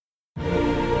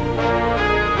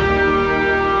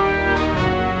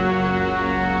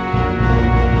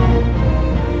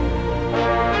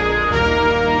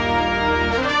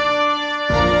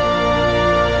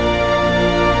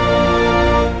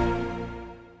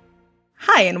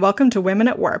Hi, and welcome to Women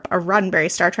at Warp, a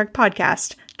Roddenberry Star Trek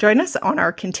podcast. Join us on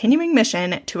our continuing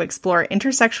mission to explore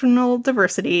intersectional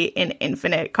diversity in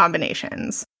infinite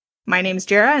combinations. My name's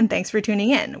Jera, and thanks for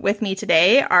tuning in. With me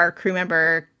today are crew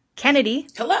member Kennedy.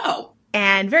 Hello.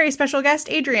 And very special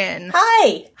guest Adrian.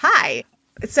 Hi. Hi.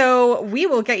 So we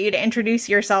will get you to introduce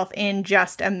yourself in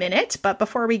just a minute, but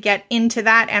before we get into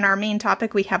that and our main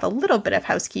topic, we have a little bit of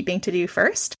housekeeping to do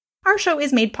first. Our show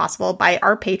is made possible by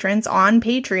our patrons on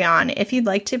Patreon. If you'd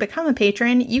like to become a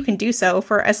patron, you can do so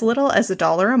for as little as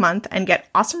 $1 a month and get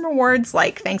awesome rewards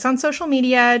like thanks on social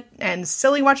media and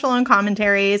silly watch-along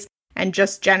commentaries and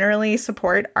just generally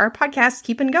support our podcast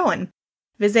keeping going.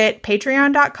 Visit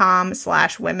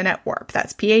patreon.com/womenatwarp.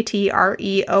 That's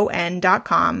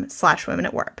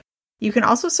patreon.com/womenatwarp. You can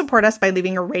also support us by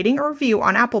leaving a rating or review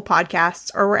on Apple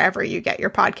Podcasts or wherever you get your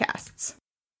podcasts.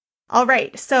 All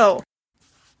right, so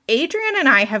Adrian and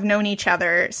I have known each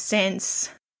other since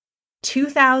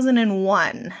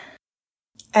 2001.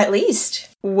 At least.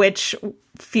 Which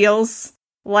feels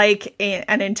like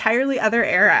an entirely other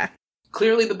era.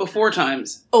 Clearly the before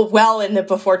times. Oh, well, in the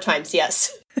before times,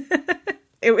 yes.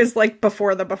 It was like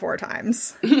before the before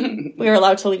times. We were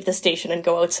allowed to leave the station and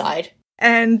go outside.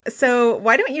 And so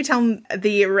why don't you tell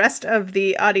the rest of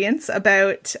the audience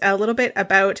about a little bit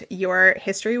about your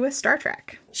history with Star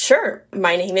Trek? Sure.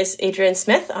 My name is Adrian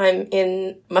Smith. I'm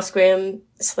in Musqueam,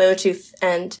 Tsleil-Waututh,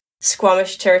 and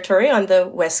Squamish territory on the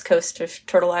west coast of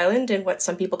Turtle Island in what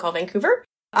some people call Vancouver.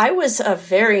 I was a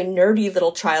very nerdy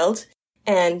little child,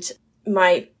 and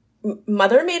my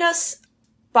mother made us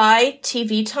buy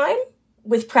TV time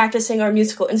with practicing our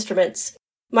musical instruments,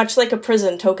 much like a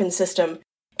prison token system.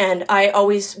 And I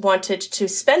always wanted to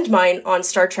spend mine on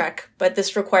Star Trek, but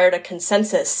this required a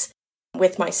consensus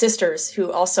with my sisters,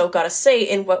 who also got a say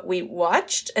in what we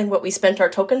watched and what we spent our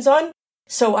tokens on.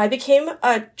 So I became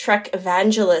a Trek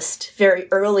evangelist very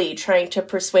early, trying to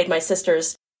persuade my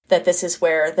sisters that this is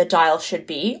where the dial should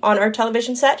be on our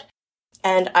television set.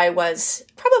 And I was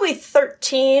probably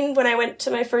 13 when I went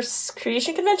to my first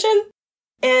creation convention.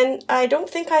 And I don't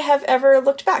think I have ever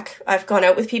looked back. I've gone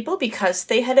out with people because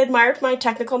they had admired my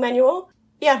technical manual.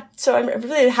 Yeah, so I'm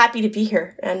really happy to be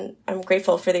here, and I'm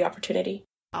grateful for the opportunity.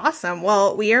 Awesome.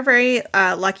 Well, we are very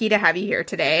lucky to have you here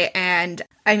today. And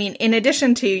I mean, in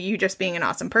addition to you just being an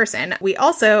awesome person, we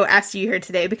also asked you here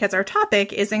today because our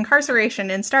topic is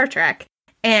incarceration in Star Trek.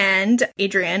 And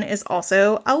Adrian is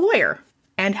also a lawyer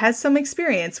and has some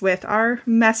experience with our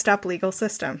messed up legal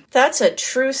system. That's a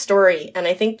true story, and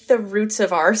I think the roots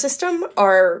of our system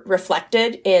are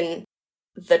reflected in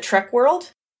the Trek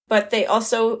world, but they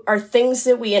also are things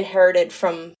that we inherited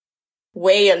from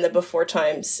way in the before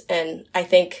times. And I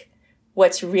think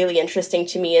what's really interesting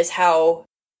to me is how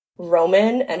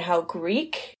Roman and how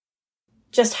Greek,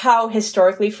 just how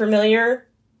historically familiar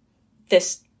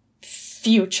this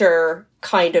future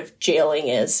kind of jailing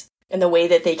is. And the way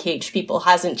that they cage people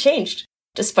hasn't changed,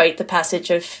 despite the passage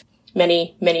of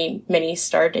many, many, many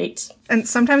star dates. And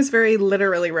sometimes very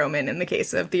literally Roman in the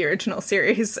case of the original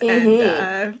series.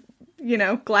 Mm-hmm.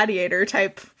 And, gladiator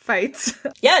type fights.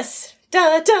 Yes.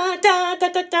 Da da da da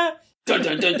da da.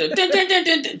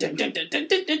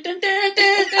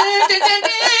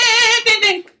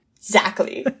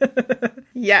 Exactly.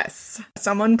 Yes.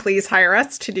 Someone please hire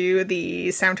us to do the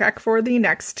soundtrack for the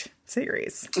next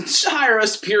series. Hire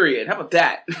us, period. How about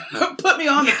that? Put me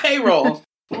on the payroll.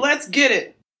 Let's get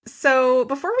it. So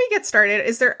before we get started,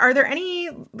 are there any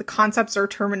concepts or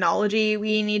terminology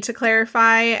we need to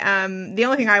clarify? The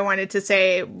only thing I wanted to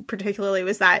say particularly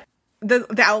was that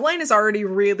the outline is already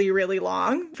really, really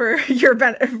long for your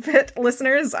benefit,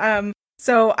 listeners.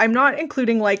 So I'm not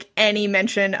including like any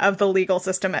mention of the legal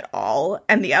system at all.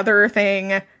 And the other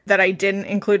thing that I didn't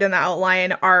include in the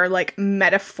outline are like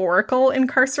metaphorical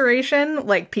incarceration,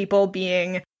 like people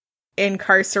being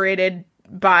incarcerated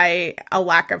by a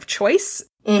lack of choice,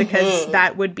 because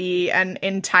that would be an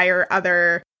entire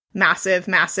other massive,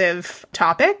 massive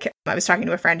topic. I was talking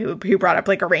to a friend who brought up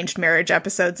like arranged marriage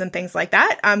episodes and things like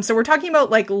that. So we're talking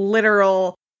about like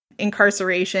literal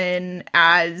incarceration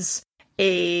as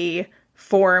a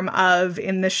form of,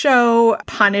 in the show,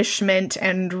 punishment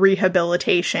and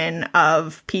rehabilitation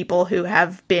of people who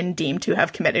have been deemed to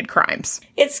have committed crimes.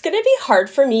 It's going to be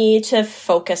hard for me to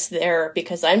focus there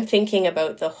because I'm thinking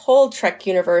about the whole Trek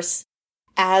universe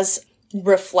as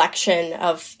reflection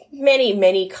of many,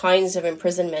 many kinds of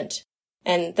imprisonment.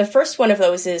 And the first one of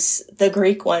those is the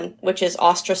Greek one, which is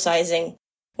ostracizing,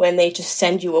 when they just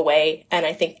send you away. And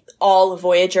I think all of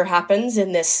Voyager happens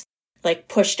in this, like,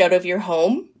 pushed out of your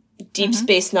home. Deep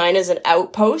Space Nine as an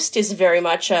outpost is very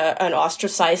much an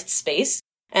ostracized space.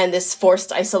 and this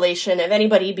forced isolation of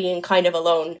anybody being kind of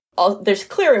alone. There's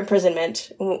clear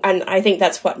imprisonment, and I think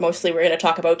that's what mostly we're going to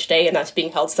talk about today, and that's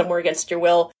being held somewhere against your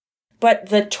will. But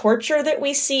the torture that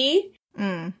we see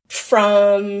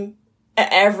from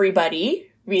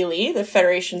everybody, really, the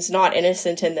Federation's not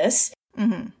innocent in this.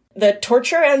 Mm-hmm. The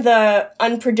torture and the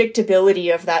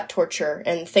unpredictability of that torture,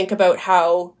 and think about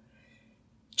how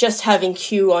just having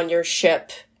Q on your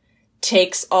ship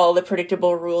takes all the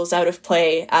predictable rules out of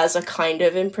play as a kind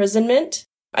of imprisonment.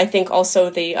 I think also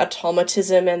the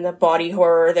automatism and the body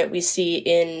horror that we see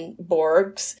in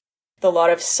Borgs, the lot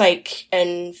of psych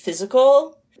and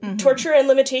physical torture and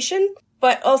limitation,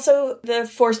 but also the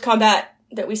forced combat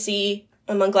that we see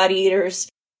among gladiators,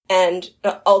 and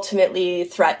ultimately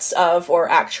threats of or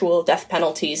actual death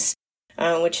penalties,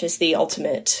 which is the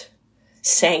ultimate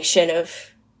sanction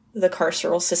of the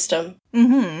carceral system.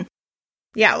 Mm-hmm.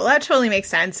 Yeah, well, that totally makes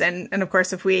sense. And of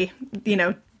course, if we,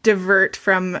 divert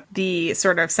from the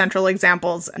sort of central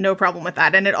examples, no problem with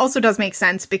that. And it also does make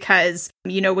sense because,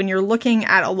 when you're looking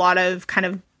at a lot of kind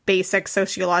of basic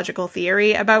sociological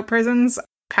theory about prisons,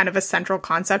 kind of a central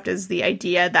concept is the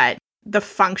idea that the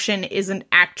function isn't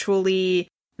actually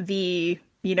the,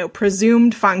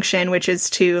 presumed function, which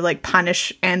is to like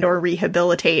punish and or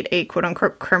rehabilitate a quote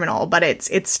unquote criminal, but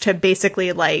it's to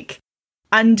basically like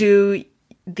undo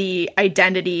the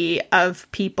identity of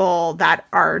people that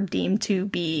are deemed to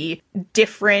be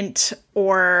different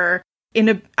or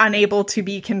unable to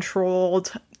be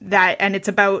controlled, and it's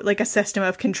about like a system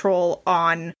of control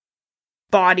on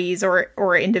bodies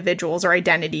or individuals or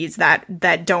identities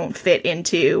that don't fit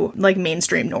into like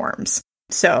mainstream norms.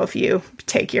 So if you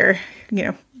take your,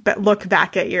 but look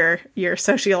back at your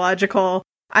sociological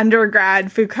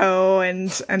undergrad, Foucault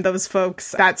and those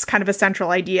folks, that's kind of a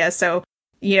central idea. So,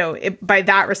 by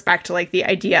that respect, like the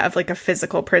idea of like a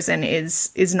physical prison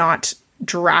is not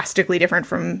drastically different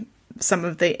from some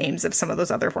of the aims of some of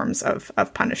those other forms of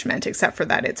punishment, except for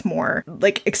that it's more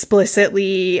like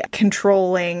explicitly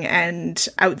controlling and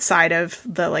outside of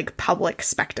the like public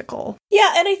spectacle.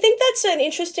 Yeah, and I think that's an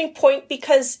interesting point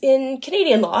because in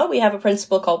Canadian law, we have a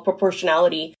principle called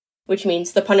proportionality, which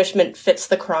means the punishment fits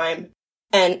the crime.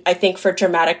 And I think for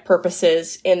dramatic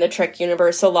purposes in the Trek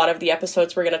universe, a lot of the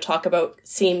episodes we're going to talk about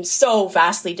seem so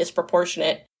vastly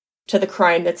disproportionate to the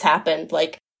crime that's happened.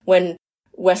 Like when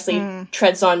Wesley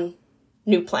treads on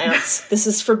new plants, this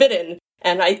is forbidden.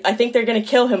 And I think they're going to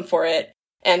kill him for it.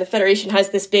 And the Federation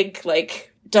has this big,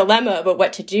 like, dilemma about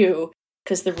what to do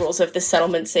because the rules of the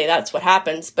settlement say that's what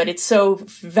happens. But it's so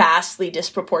vastly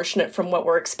disproportionate from what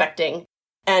we're expecting.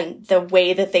 And the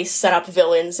way that they set up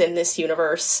villains in this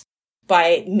universe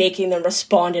by making them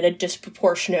respond in a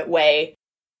disproportionate way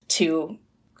to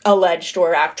alleged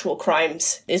or actual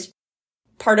crimes is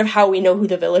part of how we know who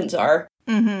the villains are.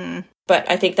 Mm-hmm. But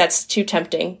I think that's too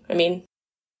tempting. I mean,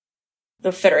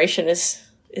 the Federation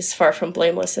is far from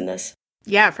blameless in this.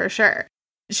 Yeah, for sure.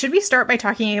 Should we start by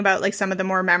talking about like some of the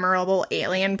more memorable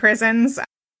alien prisons?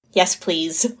 Yes,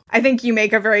 please. I think you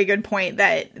make a very good point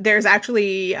that there's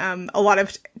actually a lot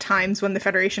of times when the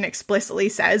Federation explicitly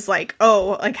says like,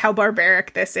 oh, like how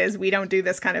barbaric this is. We don't do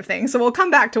this kind of thing. So we'll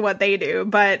come back to what they do.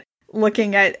 But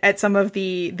looking at some of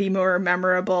the more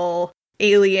memorable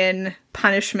alien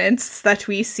punishments that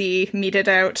we see meted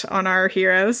out on our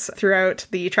heroes throughout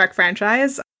the Trek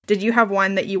franchise, did you have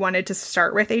one that you wanted to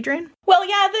start with, Adrian? Well,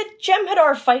 yeah, the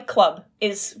Jem'Hadar Fight Club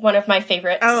is one of my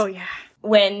favorites. Oh, yeah.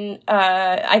 When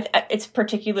it's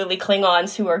particularly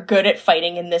Klingons who are good at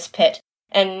fighting in this pit,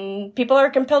 and people are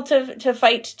compelled to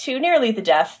fight to nearly the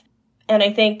death. And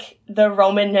I think the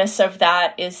Romanness of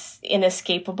that is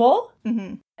inescapable.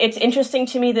 Mm-hmm. It's interesting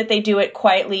to me that they do it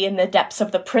quietly in the depths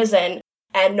of the prison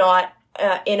and not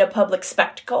in a public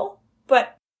spectacle.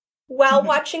 But while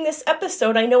watching this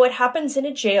episode, I know it happens in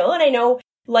a jail, and I know,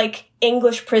 like,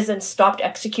 English prisons stopped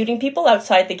executing people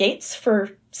outside the gates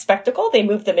for spectacle. They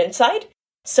moved them inside.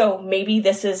 So maybe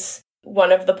this is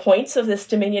one of the points of this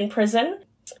Dominion prison.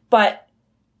 But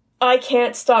I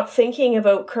can't stop thinking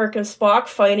about Kirk and Spock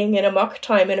fighting in amok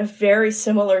time in a very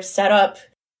similar setup,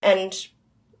 and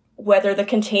whether the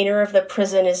container of the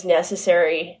prison is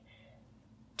necessary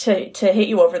to hit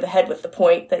you over the head with the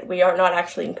point that we are not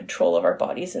actually in control of our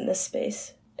bodies in this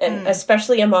space. And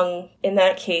especially among, in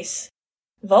that case,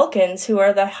 Vulcans, who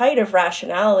are the height of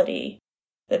rationality,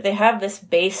 that they have this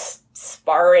base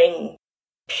sparring,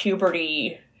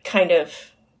 puberty kind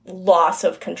of loss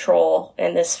of control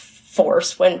and this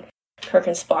force when Kirk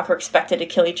and Spock are expected to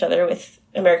kill each other with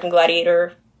American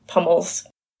Gladiator pummels.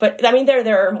 But, I mean,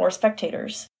 there are more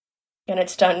spectators, and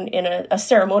it's done in a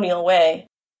ceremonial way,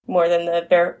 more than the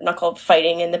bare-knuckle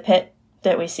fighting in the pit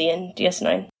that we see in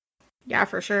DS9. Yeah,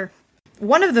 for sure.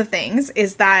 one of the things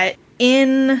is that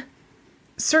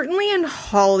certainly in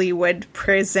Hollywood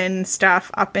prison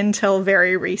stuff up until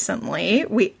very recently,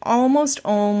 we almost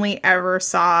only ever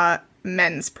saw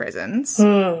men's prisons.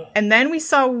 And then we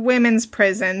saw women's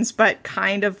prisons, but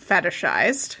kind of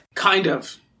fetishized. Kind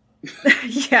of.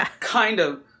 Yeah. Kind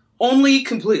of. Only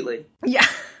completely. Yeah.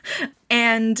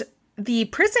 And the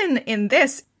prison in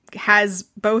this has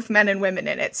both men and women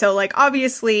in it. So, like,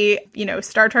 obviously, you know,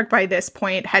 Star Trek by this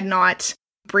point had not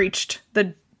breached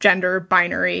the gender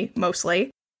binary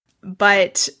mostly,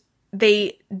 but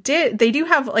they do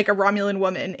have like a Romulan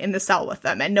woman in the cell with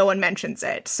them, and no one mentions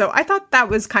it. So I thought that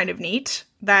was kind of neat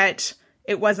that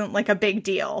it wasn't like a big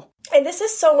deal. And this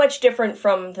is so much different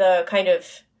from the kind of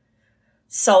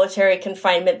solitary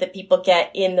confinement that people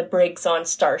get in the brigs on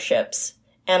starships.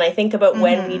 And I think about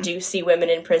when we do see women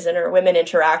in prison or women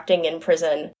interacting in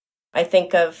prison, I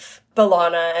think of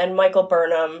B'Elanna and Michael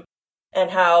Burnham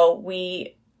and how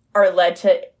we are led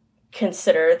to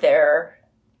consider their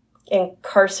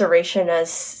incarceration as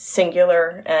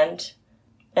singular and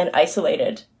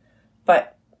isolated.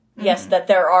 But yes, that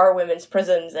there are women's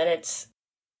prisons, and it's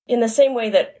in the same way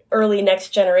that early Next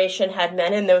Generation had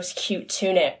men in those cute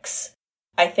tunics.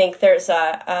 I think there's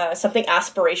something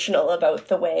aspirational about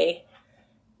the way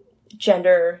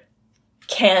gender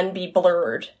can be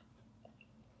blurred.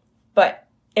 But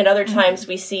in other times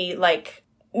we see, like,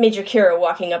 Major Kira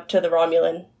walking up to the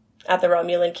Romulan at the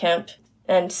Romulan camp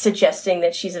and suggesting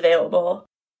that she's available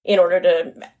in order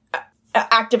to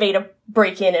activate a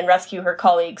break-in and rescue her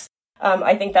colleagues.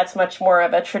 I think that's much more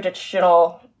of a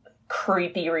traditional,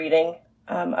 creepy reading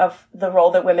of the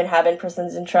role that women have in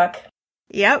prisons in Trek.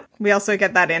 Yep. We also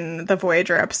get that in the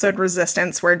Voyager episode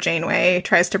Resistance, where Janeway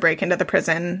tries to break into the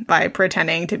prison by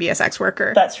pretending to be a sex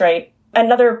worker. That's right.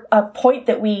 Another point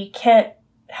that we can't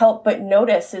help but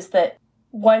notice is that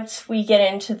once we get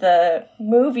into the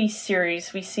movie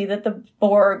series, we see that the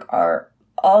Borg are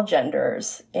all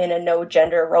genders in a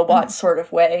no-gender robot sort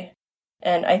of way.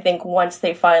 And I think once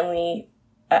they finally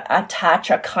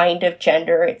attach a kind of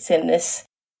gender, it's in this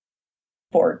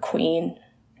Borg queen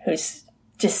who's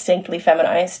distinctly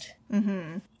feminized.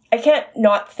 I can't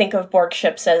not think of Borg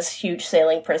ships as huge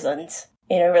sailing prisons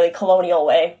in a really colonial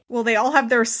way. Well, they all have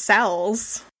their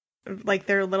cells, like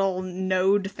their little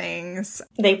node things.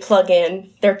 They plug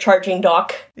in their charging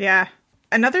dock. Yeah.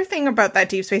 Another thing about that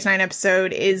Deep Space Nine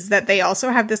episode is that they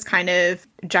also have this kind of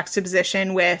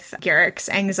juxtaposition with Garrick's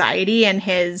anxiety and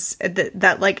his,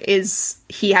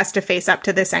 he has to face up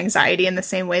to this anxiety in the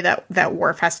same way that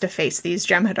Worf has to face these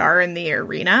Jem'Hadar in the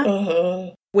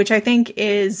arena, which I think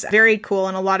is very cool.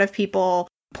 And a lot of people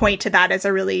point to that as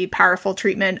a really powerful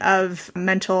treatment of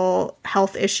mental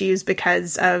health issues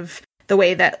because of the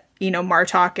way that, you know,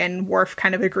 Martok and Worf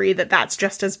kind of agree that that's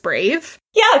just as brave.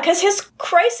 Yeah, because his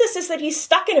crisis is that he's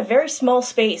stuck in a very small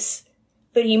space,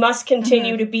 but he must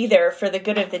continue to be there for the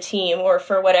good of the team or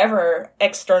for whatever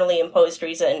externally imposed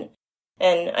reason.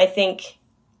 And I think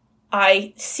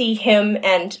I see him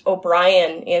and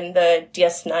O'Brien in the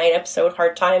DS9 episode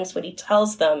Hard Times when he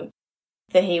tells them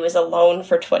that he was alone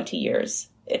for 20 years.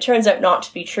 It turns out not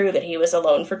to be true that he was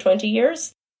alone for 20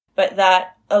 years, but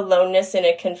that aloneness in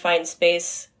a confined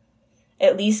space,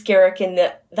 at least Garrick in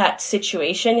that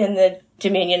situation in the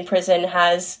Dominion prison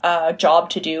has a job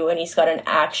to do, and he's got an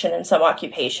action and some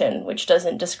occupation, which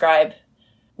doesn't describe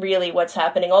really what's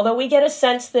happening. Although we get a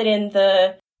sense that in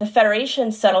the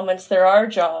Federation settlements there are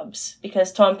jobs,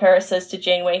 because Tom Paris says to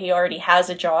Janeway he already has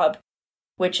a job,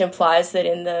 which implies that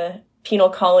in the penal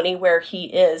colony where he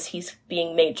is, he's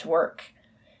being made to work.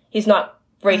 He's not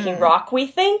breaking rock, we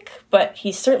think, but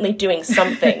he's certainly doing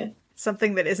something.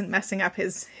 Something that isn't messing up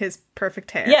his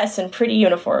perfect hair. Yes, and pretty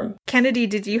uniform. Kennedy,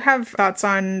 did you have thoughts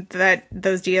on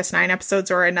those DS9 episodes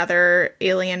or another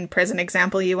alien prison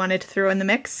example you wanted to throw in the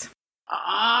mix?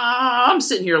 I'm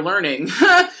sitting here learning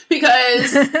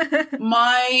because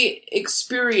my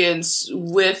experience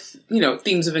with,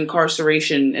 themes of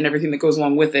incarceration and everything that goes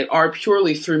along with it are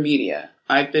purely through media.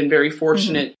 I've been very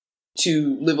fortunate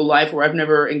to live a life where I've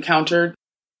never encountered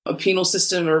a penal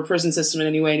system or a prison system in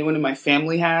any way anyone in my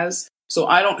family has. So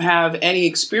I don't have any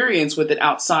experience with it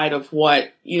outside of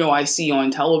what, I see on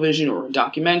television or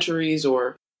documentaries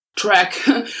or Trek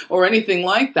or anything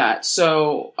like that.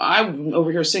 So I'm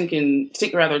over here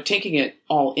taking it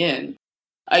all in.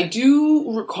 I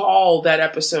do recall that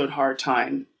episode Hard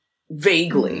Time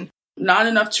vaguely, not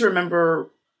enough to remember,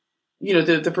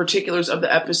 the particulars of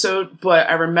the episode, but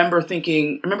I remember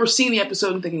seeing the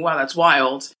episode and thinking, wow, that's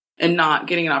wild, and not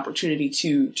getting an opportunity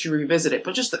to revisit it.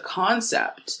 But just the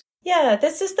concept Yeah,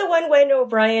 this is the one when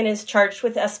O'Brien is charged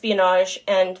with espionage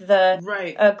and the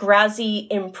Grazi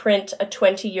imprint a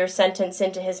 20-year sentence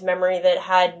into his memory that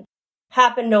had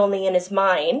happened only in his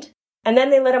mind. And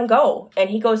then they let him go. And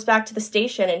he goes back to the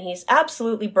station and he's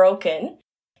absolutely broken.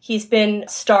 He's been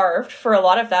starved for a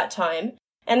lot of that time.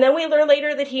 And then we learn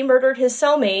later that he murdered his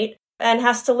cellmate and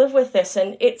has to live with this.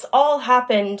 And it's all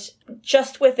happened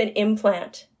just with an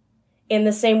implant. In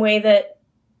the same way that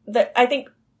I think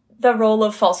the role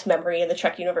of false memory in the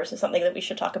Trek universe is something that we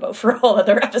should talk about for a whole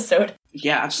other episode.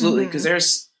 Yeah, absolutely. Because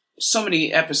there's so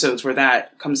many episodes where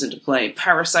that comes into play.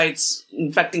 Parasites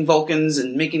infecting Vulcans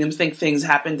and making them think things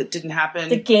happened that didn't happen.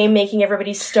 The game making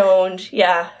everybody stoned.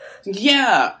 Yeah.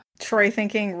 Yeah. Troy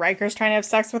thinking Riker's trying to have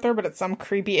sex with her, but it's some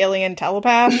creepy alien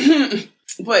telepath.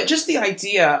 But just the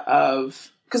idea of...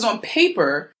 Because on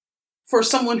paper, for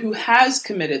someone who has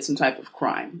committed some type of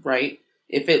crime, right?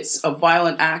 If it's a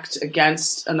violent act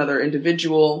against another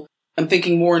individual, I'm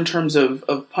thinking more in terms of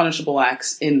punishable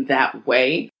acts in that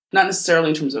way. Not necessarily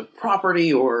in terms of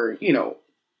property or,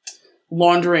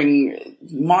 laundering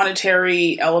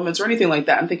monetary elements or anything like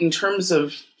that. I'm thinking in terms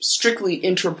of strictly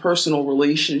interpersonal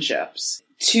relationships.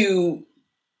 To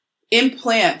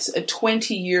implant a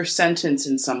 20-year sentence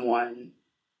in someone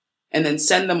and then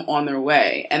send them on their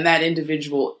way, and that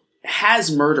individual has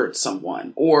murdered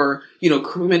someone or,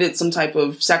 committed some type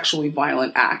of sexually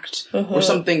violent act or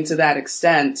something to that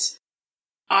extent,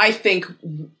 I think,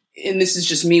 and this is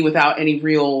just me without any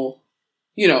real,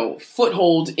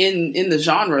 foothold in the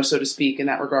genre, so to speak, in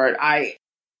that regard, I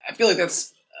feel like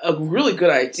that's a really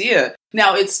good idea.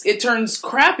 Now, it turns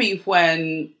crappy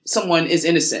when someone is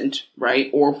innocent, right?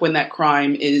 Or when that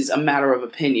crime is a matter of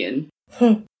opinion.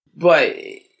 But...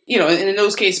 and in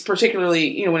those cases,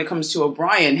 particularly, when it comes to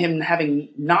O'Brien, him having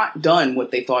not done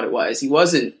what they thought it was, he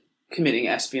wasn't committing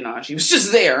espionage. He was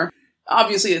just there.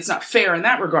 Obviously, it's not fair in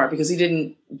that regard because he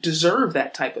didn't deserve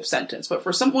that type of sentence. But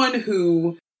for someone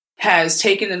who has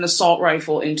taken an assault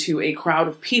rifle into a crowd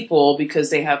of people because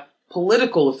they have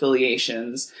political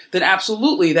affiliations, then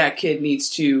absolutely that kid needs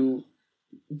to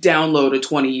download a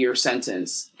 20-year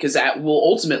sentence because that will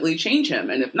ultimately change him.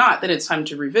 And if not, then it's time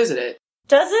to revisit it.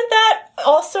 Doesn't that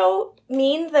also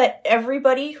mean that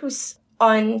everybody who's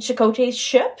on Chakotay's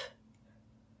ship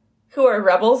who are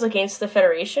rebels against the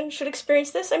Federation should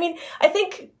experience this? I mean, I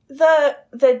think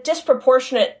the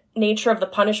disproportionate nature of the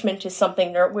punishment is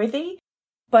something noteworthy,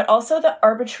 but also the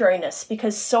arbitrariness,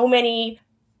 because so many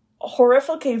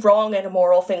horrifically wrong and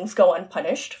immoral things go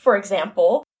unpunished. For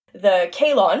example, the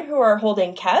Kaelon who are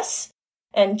holding Kess,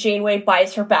 and Janeway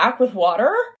buys her back with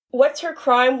water. What's her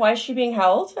crime? Why is she being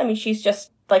held? I mean, she's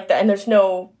just like that, and there's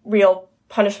no real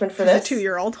punishment for this. She's a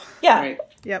 2-year-old. Yeah. Right.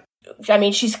 Yep. I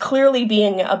mean, she's clearly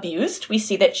being abused. We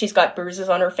see that she's got bruises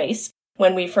on her face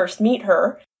when we first meet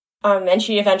her. And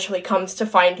she eventually comes to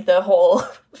find the whole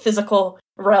physical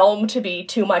realm to be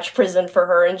too much prison for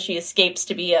her, and she escapes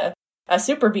to be a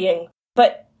super being.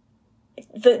 But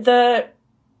the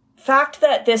fact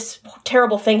that this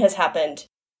terrible thing has happened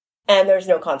and there's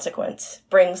no consequence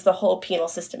brings the whole penal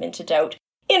system into doubt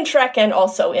in Trek and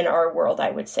also in our world,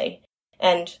 I would say.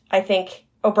 And I think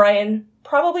O'Brien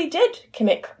probably did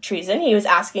commit treason. He was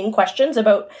asking questions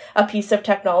about a piece of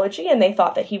technology and they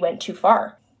thought that he went too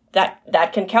far.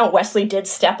 That can count. Wesley did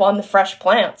step on the fresh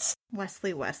plants.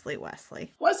 Wesley.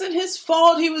 Wasn't his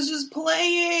fault. He was just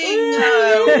playing.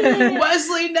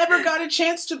 Wesley never got a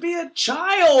chance to be a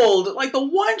child. Like the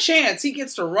one chance he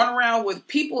gets to run around with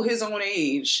people his own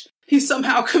age, he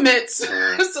somehow commits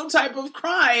some type of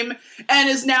crime and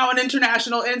is now an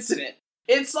international incident.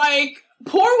 It's like,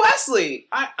 poor Wesley.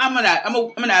 I'm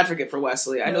an advocate for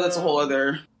Wesley. I know that's a whole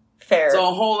other... Fair. It's a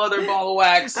whole other ball of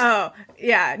wax. Oh,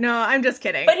 yeah. No, I'm just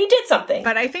kidding. But he did something.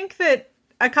 But I think that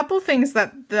a couple things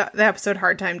that the episode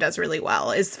Hard Time does really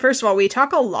well is, first of all, we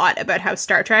talk a lot about how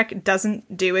Star Trek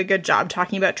doesn't do a good job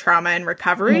talking about trauma and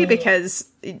recovery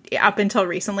because up until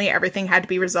recently, everything had to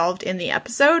be resolved in the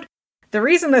episode. The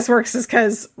reason this works is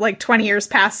because, 20 years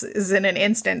passes in an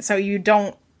instant, so you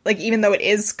don't, even though it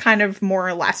is kind of more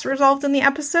or less resolved in the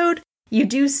episode, you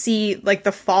do see,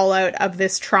 the fallout of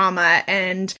this trauma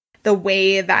and the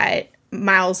way that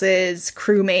Miles's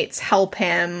crewmates help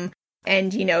him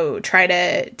and, try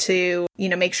to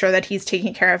make sure that he's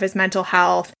taking care of his mental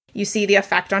health. You see the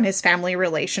effect on his family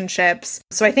relationships.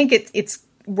 So I think it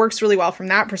works really well from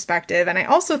that perspective. And I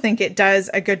also think it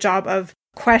does a good job of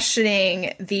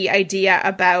questioning the idea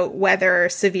about whether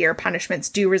severe punishments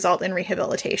do result in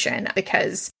rehabilitation,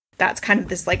 because that's kind of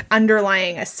this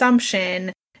underlying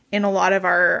assumption in a lot of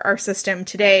our system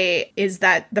today is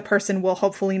that the person will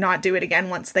hopefully not do it again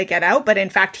once they get out. But in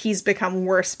fact, he's become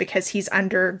worse because he's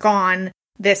undergone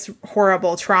this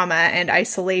horrible trauma and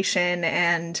isolation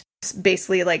and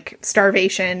basically like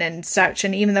starvation and such.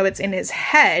 And even though it's in his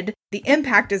head, the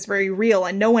impact is very real,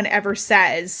 and no one ever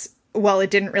says, well, it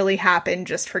didn't really happen,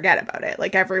 just forget about it.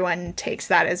 Like, everyone takes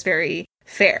that as very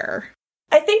fair.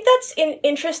 I think that's an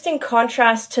interesting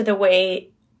contrast to the way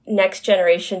Next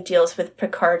Generation deals with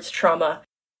Picard's trauma.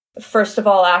 First of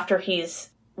all, after he's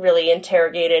really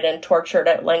interrogated and tortured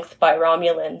at length by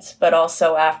Romulans, but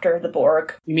also after the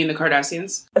Borg. You mean the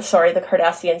Cardassians? Sorry, the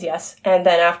Cardassians, yes. And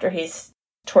then after he's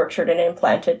tortured and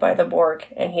implanted by the Borg,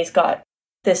 and he's got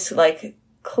this, like,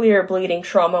 clear bleeding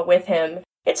trauma with him.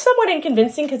 It's somewhat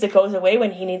inconvincing because it goes away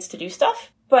when he needs to do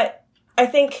stuff, but I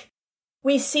think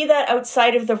we see that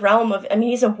outside of the realm of, I mean,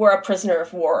 he's a prisoner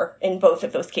of war in both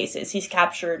of those cases. He's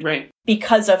captured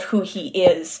because of who he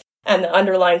is, and the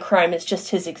underlying crime is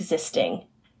just his existing,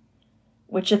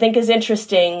 which I think is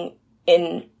interesting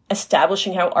in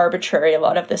establishing how arbitrary a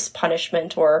lot of this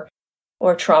punishment or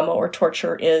trauma or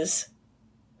torture is,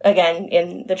 again,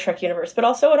 in the Trek universe, but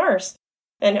also in ours.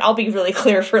 And I'll be really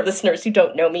clear for listeners who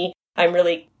don't know me, I'm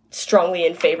really strongly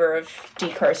in favor of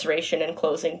decarceration and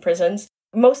closing prisons,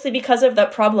 mostly because of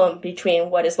that problem between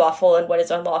what is lawful and what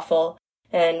is unlawful,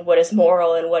 and what is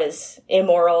moral and what is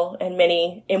immoral, and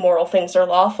many immoral things are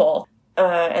lawful.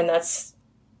 And that's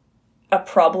a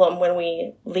problem when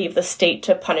we leave the state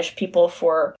to punish people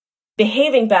for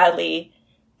behaving badly,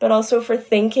 but also for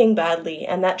thinking badly.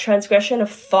 And that transgression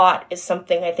of thought is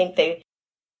something I think they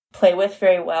play with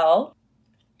very well.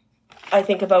 I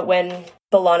think about when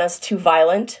B'Elanna's too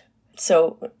violent,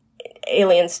 so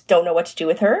aliens don't know what to do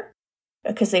with her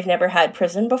because they've never had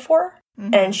prison before,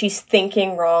 and she's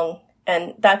thinking wrong.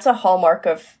 And that's a hallmark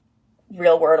of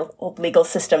real-world legal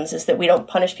systems, is that we don't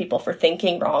punish people for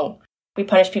thinking wrong. We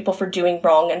punish people for doing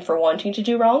wrong and for wanting to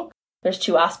do wrong. There's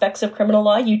two aspects of criminal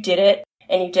law. You did it,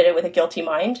 and you did it with a guilty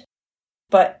mind.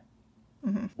 But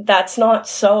that's not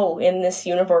so in this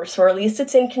universe, or at least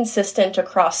it's inconsistent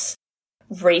across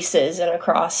races and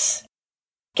across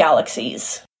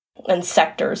galaxies and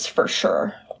sectors for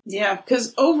sure. Yeah,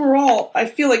 because overall, I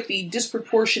feel like the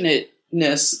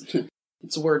disproportionateness,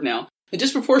 it's a word now, the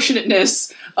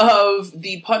disproportionateness of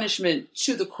the punishment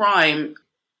to the crime,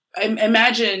 I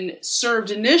imagine, served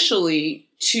initially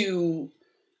to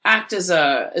act as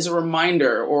a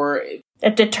reminder, or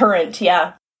a deterrent,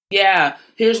 yeah. Yeah,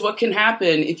 here's what can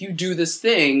happen if you do this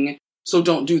thing, so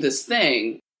don't do this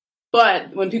thing.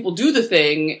 But when people do the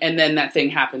thing, and then that thing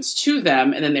happens to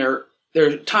them, and then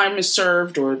their time is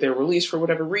served, or they're released for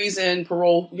whatever reason,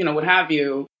 parole, what have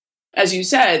you, as you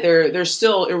said, they're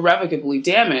still irrevocably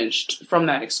damaged from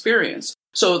that experience.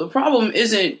 So the problem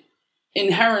isn't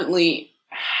inherently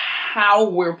how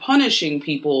we're punishing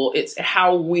people, it's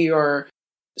how we are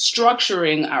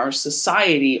structuring our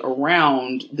society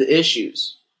around the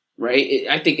issues, right?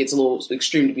 I think it's a little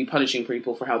extreme to be punishing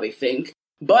people for how they think,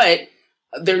 but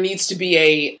there needs to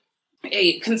be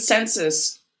a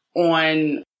consensus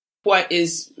on what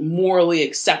is morally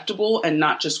acceptable and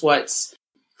not just what's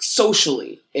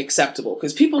socially acceptable.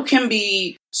 Because people can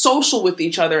be social with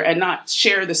each other and not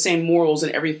share the same morals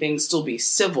and everything still be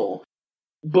civil.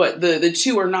 But the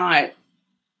two are not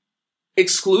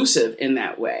exclusive in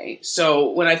that way. So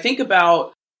when I think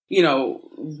about,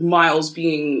 Miles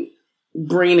being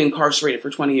brain incarcerated for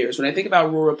 20 years, when I think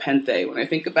about Rura Penthe, when I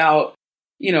think about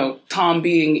Tom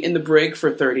being in the brig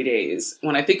for 30 days.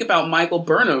 When I think about Michael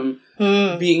Burnham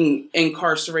being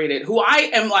incarcerated, who I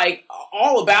am like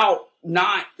all about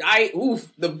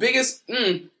the biggest,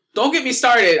 don't get me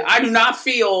started. I do not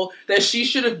feel that she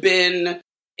should have been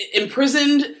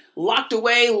imprisoned, locked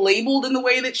away, labeled in the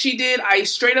way that she did. I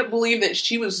straight up believe that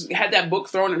she had that book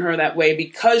thrown at her that way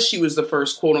because she was the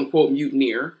first quote unquote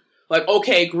mutineer. Like,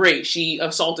 okay, great, she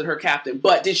assaulted her captain,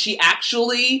 but did she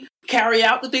actually carry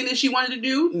out the thing that she wanted to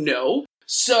do? No.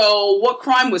 So what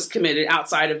crime was committed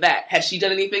outside of that? Had she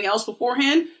done anything else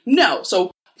beforehand? No.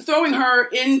 So throwing her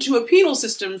into a penal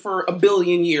system for 1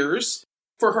 billion years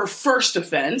for her first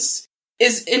offense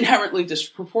is inherently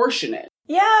disproportionate.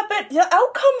 Yeah, but the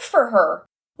outcome for her,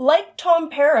 like Tom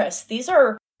Paris, these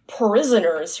are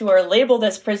prisoners who are labeled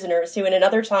as prisoners who in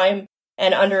another time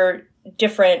and under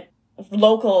different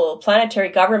local planetary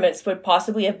governments would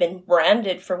possibly have been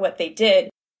branded for what they did.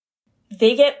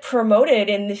 They get promoted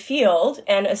in the field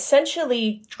and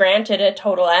essentially granted a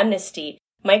total amnesty.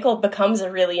 Michael becomes a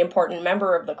really important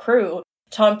member of the crew.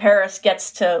 Tom Paris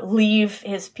gets to leave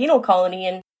his penal colony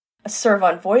and serve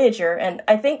on Voyager. And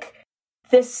I think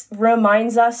this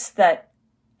reminds us that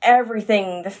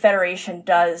everything the Federation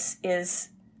does is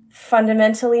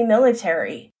fundamentally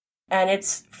military. And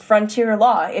it's frontier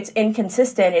law. It's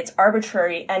inconsistent, it's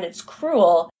arbitrary, and it's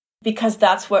cruel. because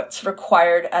that's what's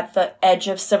required at the edge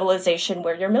of civilization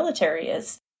where your military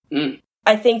is.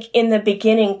 I think in the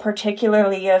beginning,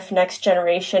 particularly of Next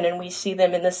Generation, and we see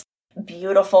them in this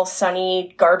beautiful,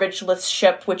 sunny, garbage-less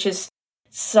ship, which is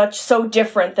so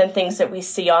different than things that we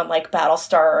see on like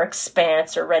Battlestar or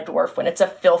Expanse or Red Dwarf when it's a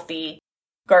filthy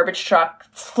garbage truck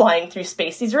flying through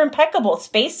space. These are impeccable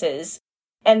spaces,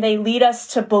 and they lead us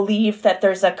to believe that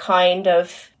there's a kind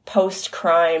of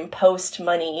post-crime,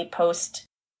 post-money,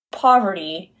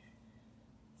 post-poverty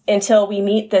until we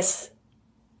meet this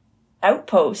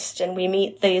outpost and we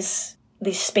meet these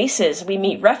spaces. We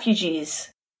meet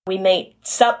refugees. We meet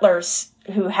settlers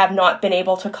who have not been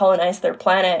able to colonize their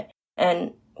planet.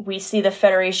 And we see the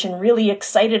Federation really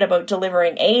excited about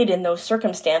delivering aid in those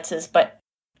circumstances, but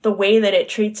the way that it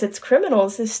treats its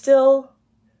criminals is still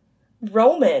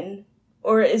Roman,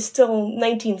 or is still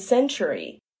 19th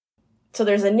century. So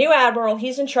there's a new admiral,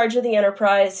 he's in charge of the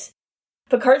Enterprise.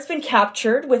 Picard's been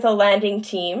captured with a landing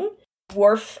team.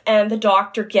 Worf and the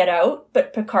Doctor get out,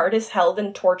 but Picard is held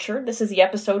and tortured. This is the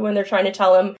episode when they're trying to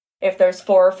tell him if there's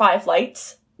 4 or 5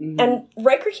 lights. Mm-hmm. And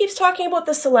Riker keeps talking about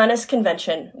the Solanas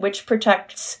Convention, which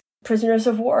protects prisoners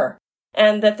of war,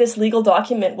 and that this legal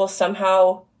document will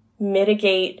somehow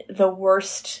mitigate the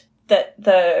worst that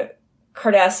the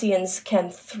Cardassians can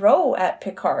throw at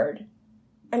Picard.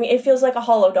 I mean, it feels like a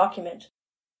hollow document.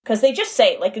 Because they just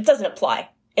say, like, it doesn't apply,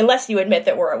 unless you admit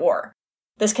that we're at war.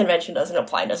 This convention doesn't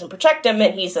apply, doesn't protect him,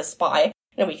 and he's a spy,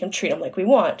 and we can treat him like we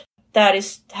want. That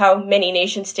is how many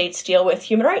nation-states deal with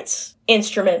human rights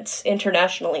instruments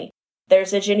internationally.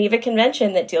 There's a Geneva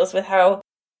Convention that deals with how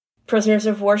prisoners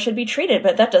of war should be treated,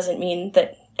 but that doesn't mean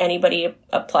that anybody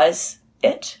applies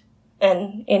it.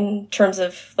 And in terms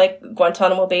of, like,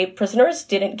 Guantanamo Bay prisoners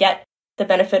didn't get the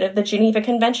benefit of the Geneva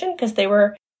Convention because they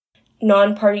were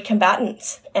non-party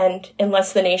combatants. And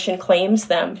unless the nation claims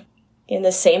them in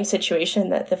the same situation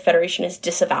that the Federation is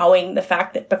disavowing the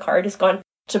fact that Picard has gone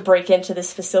to break into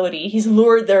this facility. He's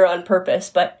lured there on purpose,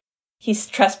 but he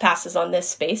trespasses on this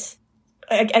space.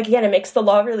 Again, it makes the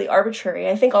law really arbitrary.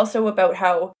 I think also about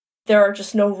how there are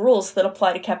just no rules that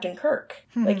apply to Captain Kirk.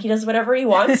 Like, he does whatever he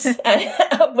wants, and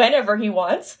whenever he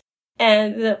wants.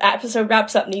 And the episode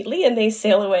wraps up neatly, and they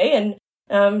sail away, and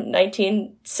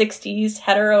 1960s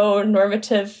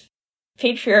heteronormative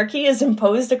patriarchy is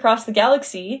imposed across the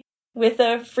galaxy with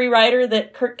a free rider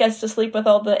that Kirk gets to sleep with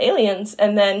all the aliens,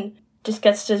 and then just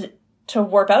gets to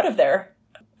warp out of there.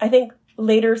 I think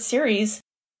later series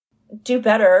do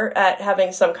better at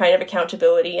having some kind of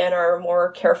accountability and are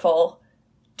more careful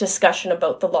discussion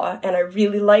about the law. And I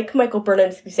really like Michael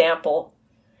Burnham's example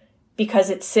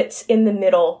because it sits in the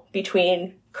middle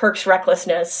between Kirk's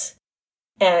recklessness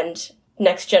and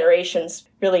Next Generation's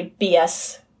really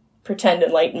BS pretend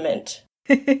enlightenment.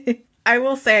 I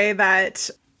will say that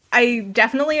I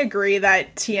definitely agree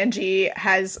that TNG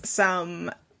has some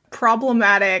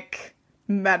problematic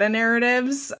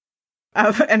meta-narratives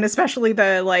and especially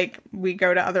the, like, we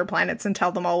go to other planets and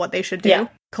tell them all what they should do,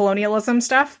 colonialism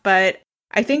stuff. But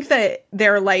I think that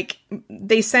they're, like,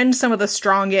 they send some of the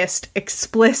strongest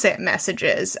explicit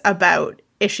messages about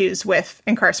issues with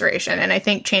incarceration. And I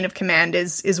think Chain of Command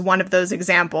is one of those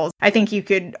examples. I think you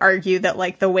could argue that,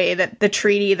 like, the way that the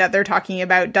treaty that they're talking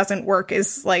about doesn't work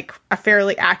is, like, a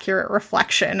fairly accurate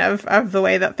reflection of the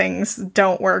way that things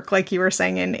don't work, like you were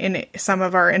saying in some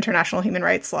of our international human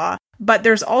rights law. But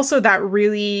there's also that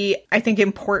really, I think,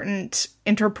 important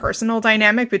interpersonal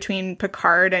dynamic between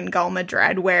Picard and Gul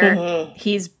Madred, where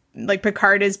he's, like,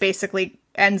 Picard is basically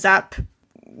ends up,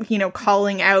 you know,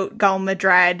 calling out Gul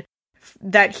Madred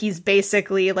that he's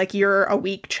basically like, you're a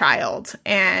weak child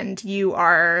and you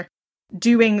are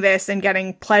doing this and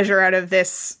getting pleasure out of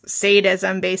this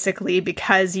sadism basically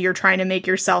because you're trying to make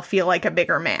yourself feel like a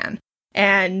bigger man.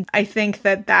 And I think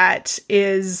that that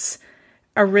is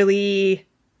a really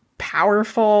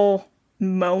powerful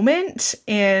moment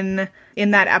in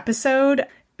that episode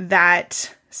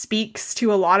that speaks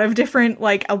to a lot of different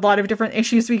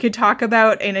issues we could talk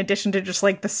about, in addition to just,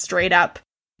 like, the straight up,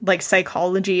 like,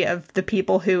 psychology of the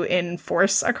people who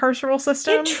enforce a carceral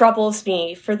system. It troubles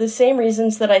me for the same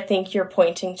reasons that I think you're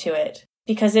pointing to it.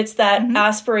 Because it's that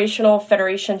aspirational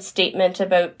Federation statement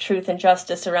about truth and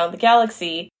justice around the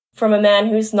galaxy from a man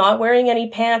who's not wearing any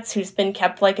pants, who's been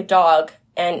kept like a dog,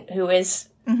 and who is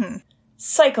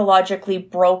psychologically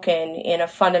broken in a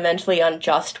fundamentally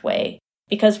unjust way.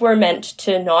 Because we're meant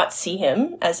to not see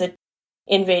him as an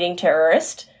invading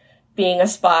terrorist, being a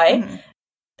spy.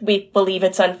 We believe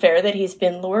it's unfair that he's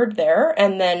been lured there,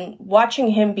 and then watching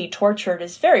him be tortured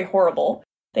is very horrible.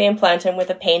 They implant him with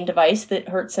a pain device that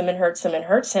hurts him and hurts him and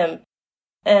hurts him.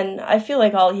 And I feel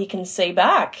like all he can say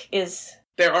back is,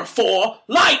 there are 4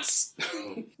 lights.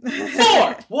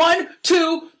 4. 1,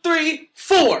 2, 3,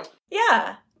 4.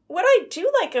 Yeah. What I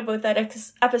do like about that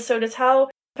episode is how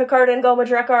Picard and Gul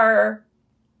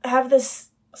have this,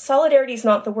 solidarity is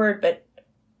not the word, but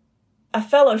a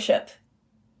fellowship,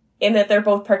 in that they're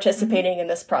both participating in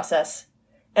this process.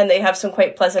 And they have some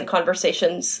quite pleasant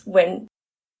conversations when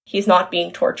he's not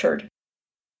being tortured,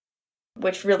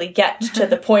 which really get to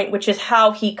the point, which is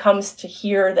how he comes to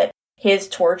hear that his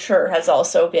torture has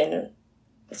also been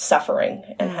suffering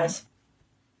and has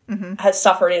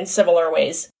suffered in similar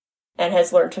ways and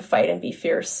has learned to fight and be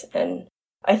fierce. And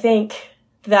I think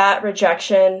that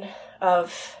rejection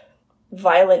of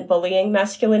violent bullying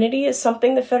masculinity is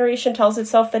something the Federation tells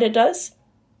itself that it does,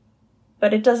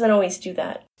 but it doesn't always do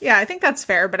that. Yeah, I think that's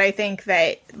fair, but I think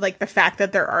that, like, the fact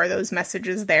that there are those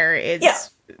messages there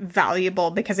is valuable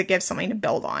because it gives something to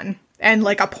build on. And,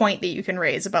 like, a point that you can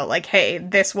raise about, like, hey,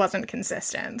 this wasn't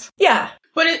consistent. Yeah.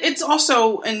 But it's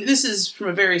also, and this is from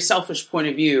a very selfish point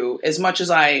of view, as much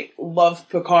as I love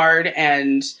Picard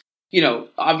and, you know,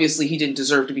 obviously he didn't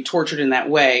deserve to be tortured in that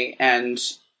way and,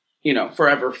 you know,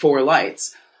 forever 4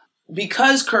 lights.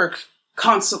 Because Kirk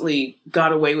constantly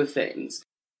got away with things,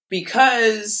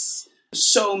 because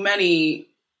so many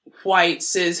white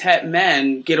cis-het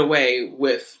men get away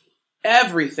with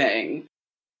everything,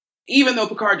 even though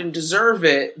Picard didn't deserve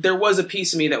it, there was a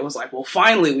piece of me that was like, well,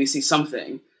 finally we see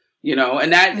something, you know,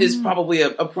 and that is probably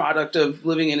a product of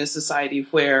living in a society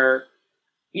where,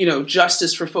 you know,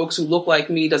 justice for folks who look like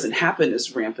me doesn't happen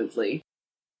as rampantly,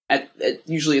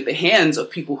 usually at the hands of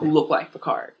people who look like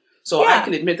Picard. So I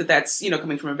can admit that that's, you know,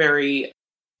 coming from a very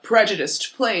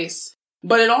prejudiced place,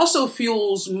 but it also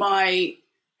fuels my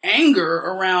anger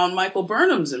around Michael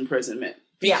Burnham's imprisonment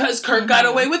because Kirk got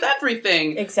away with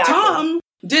everything. Exactly. Tom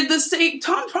did the same.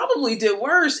 Tom probably did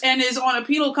worse and is on a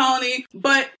penal colony,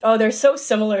 but... Oh, they're so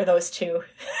similar, those two.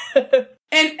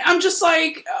 And I'm just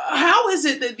like, how is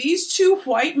it that these 2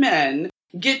 white men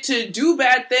get to do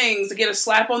bad things, get a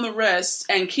slap on the wrist,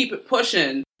 and keep it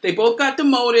pushing? They both got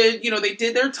demoted, you know, they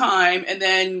did their time, and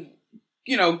then,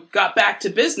 you know, got back to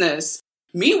business.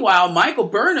 Meanwhile, Michael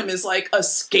Burnham is like a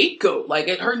scapegoat. Like,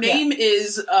 her name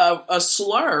is a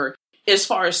slur as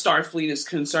far as Starfleet is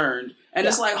concerned. And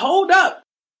it's like, hold up.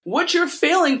 What you're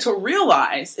failing to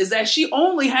realize is that she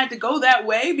only had to go that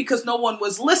way because no one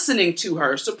was listening to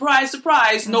her. Surprise,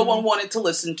 surprise, no one wanted to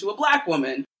listen to a black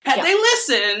woman. Had they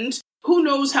listened, who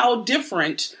knows how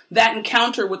different that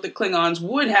encounter with the Klingons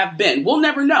would have been. We'll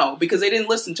never know because they didn't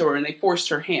listen to her and they forced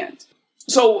her hand.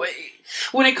 So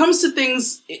when it comes to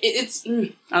things, it's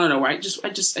I don't know, right? I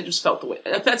just felt the way.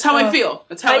 That's how I feel.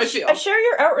 That's how I feel. I share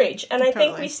your outrage, and I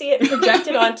think we see it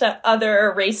projected onto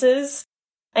other races.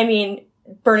 I mean,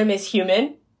 Burnham is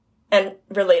human and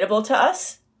relatable to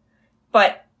us,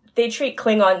 but they treat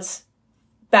Klingons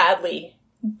badly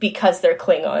because they're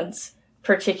Klingons,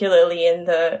 particularly in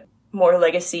the more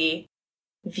legacy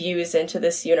views into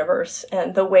this universe.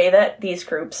 And the way that these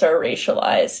groups are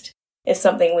racialized is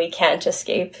something we can't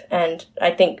escape. And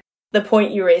I think the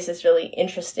point you raise is really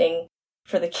interesting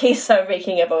for the case I'm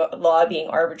making about law being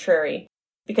arbitrary,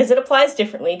 because it applies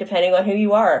differently depending on who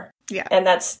you are. Yeah. And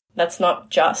that's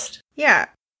not just. Yeah.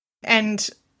 And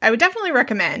I would definitely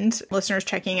recommend listeners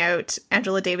checking out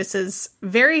Angela Davis's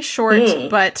very short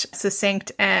but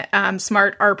succinct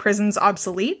Smart Are Prisons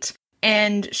Obsolete?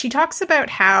 And she talks about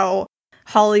how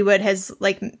Hollywood has,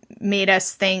 like, made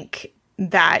us think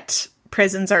that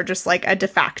prisons are just like a de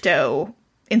facto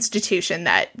institution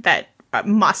that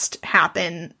must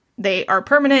happen. They are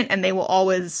permanent and they will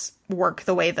always work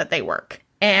the way that they work.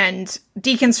 And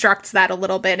deconstructs that a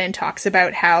little bit and talks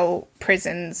about how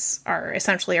prisons are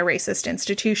essentially a racist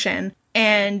institution.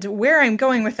 And where I'm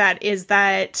going with that is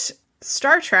that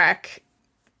Star Trek,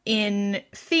 in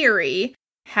theory,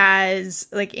 has,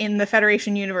 like, in the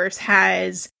Federation universe,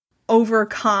 has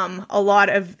overcome a lot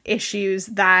of issues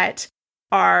that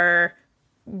are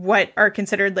what are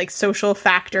considered, like, social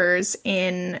factors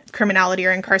in criminality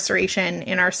or incarceration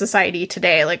in our society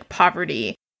today, like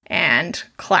poverty and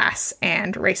class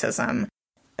and racism,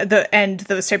 and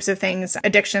those types of things.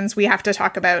 Addictions, we have to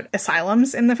talk about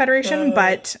asylums in the Federation,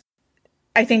 but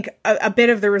I think a bit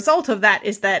of the result of that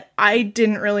is that I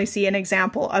didn't really see an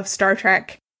example of Star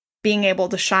Trek being able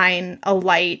to shine a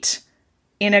light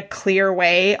in a clear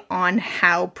way on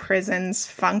how prisons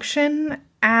function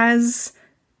as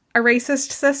a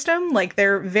racist system. Like,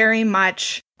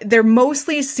 they're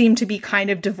mostly seem to be kind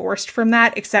of divorced from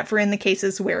that, except for in the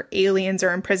cases where aliens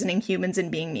are imprisoning humans and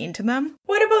being mean to them.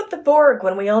 What about the Borg,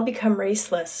 when we all become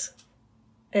raceless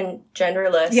and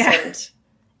genderless and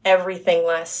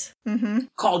everything-less?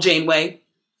 Call Janeway,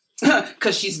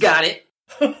 because she's got it.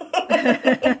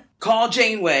 Call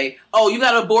Janeway. Oh, you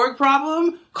got a Borg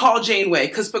problem? Call Janeway,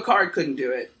 because Picard couldn't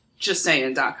do it. Just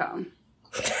saying.com.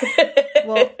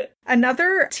 Well,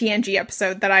 another TNG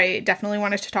episode that I definitely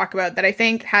wanted to talk about that I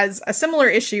think has a similar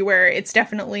issue where it's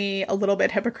definitely a little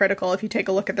bit hypocritical if you take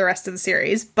a look at the rest of the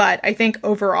series, but I think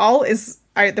overall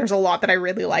there's a lot that I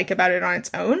really like about it on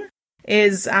its own,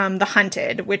 is The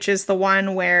Hunted, which is the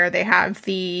one where they have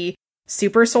the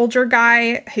super soldier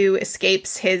guy who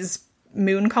escapes his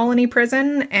moon colony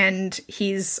prison, and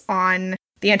he's on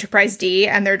the Enterprise D,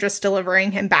 and they're just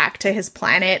delivering him back to his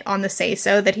planet on the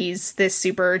say-so that he's this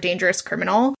super dangerous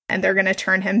criminal, and they're going to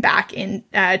turn him back in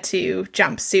to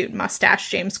jumpsuit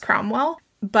mustache James Cromwell.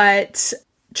 But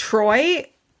Troy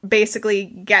basically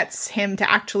gets him to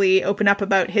actually open up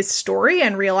about his story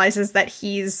and realizes that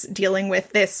he's dealing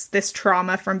with this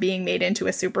trauma from being made into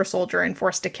a super soldier and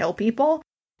forced to kill people.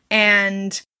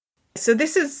 And so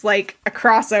this is like a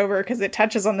crossover because it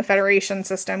touches on the Federation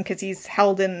system because he's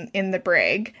held in the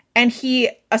brig. And he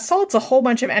assaults a whole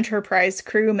bunch of Enterprise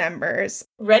crew members.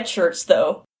 Red shirts,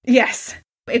 though. Yes.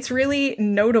 It's really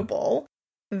notable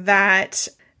that,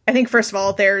 I think, first of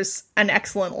all, there's an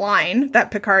excellent line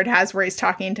that Picard has where he's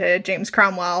talking to James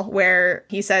Cromwell, where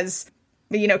he says,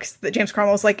 because James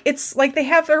Cromwell's like, it's like they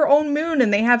have their own moon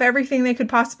and they have everything they could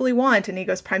possibly want. And he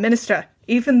goes, Prime Minister,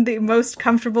 even the most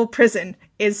comfortable prison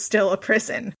is still a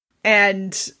prison.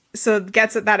 And so it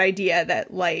gets at that idea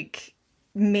that, like,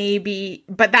 maybe,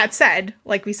 but that said,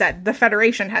 like we said, the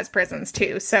Federation has prisons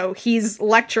too. So he's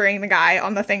lecturing the guy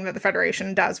on the thing that the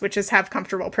Federation does, which is have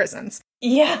comfortable prisons.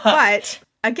 Yeah. But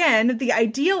again, the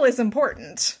ideal is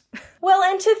important. Well,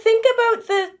 and to think about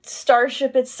the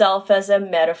starship itself as a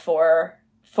metaphor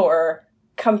for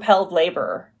compelled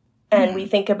labor, and we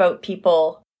think about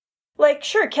people like,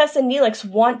 sure, Kes and Neelix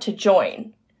want to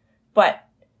join, but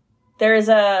there is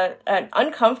an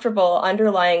uncomfortable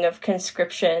underlying of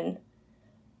conscription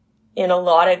in a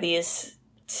lot of these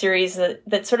series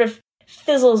that sort of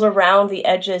fizzles around the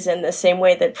edges in the same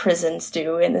way that prisons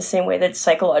do, in the same way that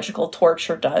psychological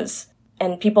torture does.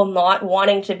 And people not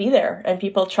wanting to be there, and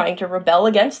people trying to rebel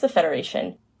against the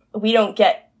Federation. We don't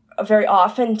get very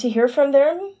often to hear from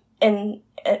them, and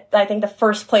I think the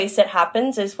first place it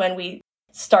happens is when we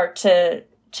start to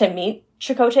meet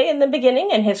Chakotay in the beginning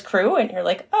and his crew, and you're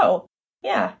like, oh,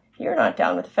 yeah, you're not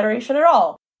down with the Federation at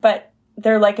all. But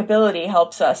their likability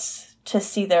helps us to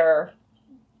see their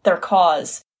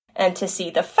cause, and to see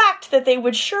the fact that they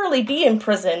would surely be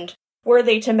imprisoned were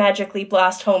they to magically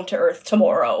blast home to Earth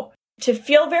tomorrow. To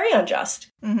feel very unjust.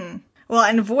 Mm-hmm. Well,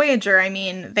 and Voyager, I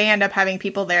mean, they end up having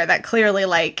people there that clearly,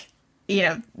 like,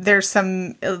 there's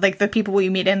some, like, the people we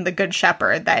meet in The Good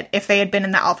Shepherd, that if they had been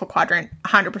in the Alpha Quadrant,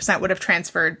 100% would have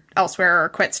transferred elsewhere or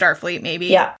quit Starfleet, maybe.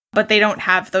 Yeah. But they don't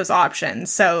have those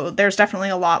options. So there's definitely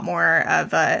a lot more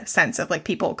of a sense of, like,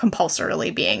 people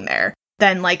compulsorily being there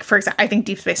than, like, for example, I think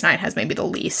Deep Space Nine has maybe the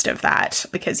least of that,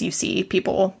 because you see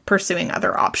people pursuing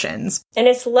other options. And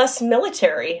it's less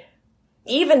military.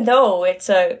 Even though it's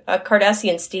a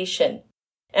Cardassian station,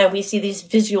 and we see these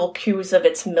visual cues of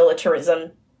its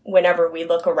militarism whenever we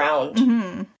look around.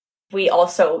 Mm-hmm. We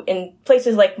also, in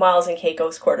places like Miles and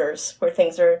Keiko's quarters, where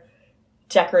things are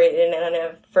decorated in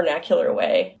a vernacular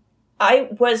way, I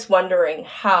was wondering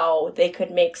how they could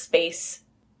make space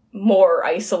more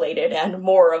isolated and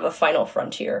more of a final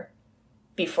frontier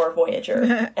before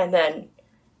Voyager. And then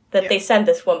that they send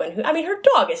this woman who, I mean, her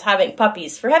dog is having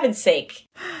puppies, for heaven's sake.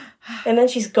 And then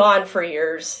she's gone for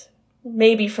years,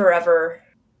 maybe forever,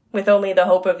 with only the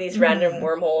hope of these random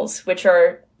wormholes, which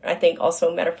are, I think,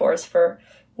 also metaphors for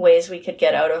ways we could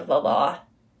get out of the law.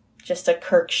 Just a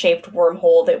Kirk-shaped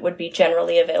wormhole that would be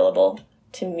generally available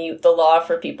to mute the law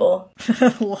for people.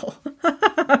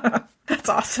 That's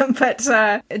awesome. But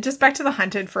just back to The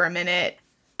Hunted for a minute.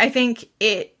 I think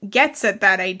it gets at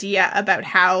that idea about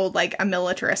how, like, a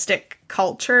militaristic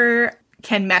culture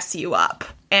can mess you up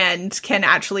and can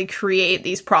actually create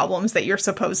these problems that you're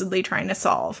supposedly trying to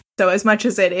solve. So as much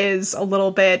as it is a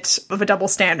little bit of a double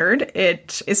standard,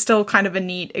 it is still kind of a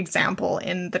neat example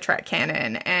in the Trek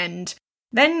canon. And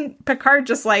then Picard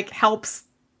just, like, helps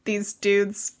these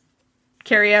dudes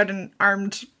carry out an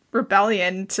armed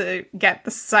rebellion to get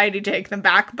the society to take them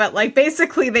back. But, like,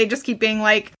 basically they just keep being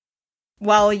like,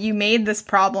 well, you made this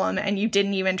problem and you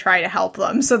didn't even try to help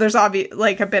them. So there's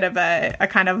like a bit of a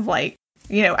kind of, like,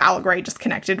 allegory just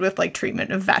connected with, like,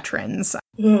 treatment of veterans.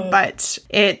 But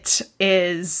it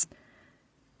is,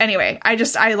 anyway,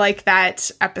 I like that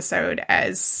episode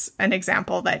as an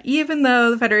example that even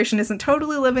though the Federation isn't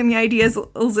totally living the ideas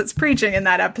it's preaching in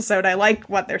that episode, I like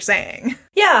what they're saying.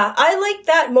 Yeah, I like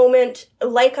that moment,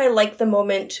 like I like the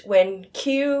moment when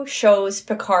Q shows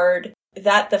Picard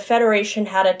that the Federation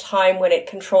had a time when it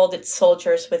controlled its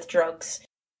soldiers with drugs,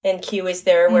 and Q is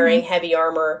there wearing heavy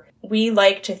armor. We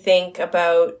like to think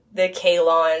about the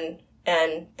Kaelon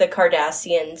and the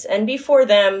Cardassians, and before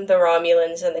them, the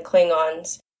Romulans and the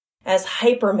Klingons, as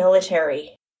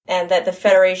hyper-military, and that the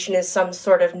Federation is some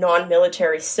sort of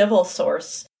non-military civil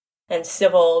source and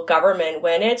civil government,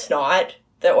 when it's not.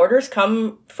 The orders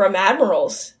come from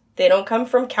admirals. They don't come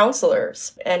from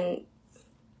counselors. And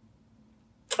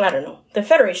I don't know. The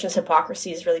Federation's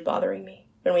hypocrisy is really bothering me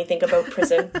when we think about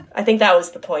prison. I think that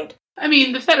was the point. I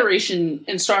mean, the Federation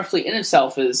and Starfleet in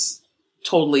itself is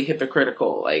totally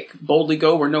hypocritical. Like, boldly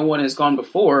go where no one has gone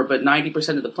before, but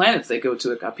 90% of the planets they go to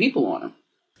have got people on them.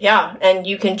 Yeah, and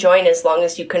you can join as long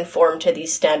as you conform to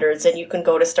these standards, and you can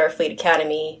go to Starfleet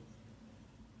Academy,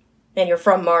 and you're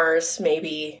from Mars,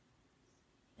 maybe.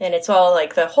 And it's all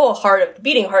like the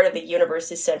beating heart of the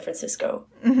universe is San Francisco.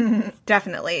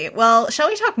 Definitely. Well, shall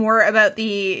we talk more about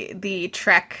the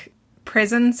Trek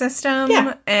prison system?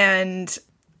 Yeah. And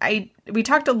we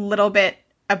talked a little bit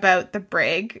about the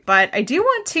brig, but I do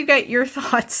want to get your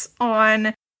thoughts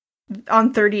on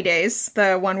 30 days,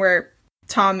 the one where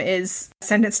Tom is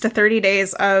sentenced to 30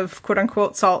 days of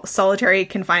quote-unquote solitary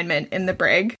confinement in the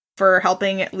brig for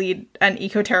helping lead an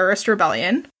eco-terrorist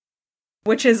rebellion,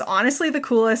 which is honestly the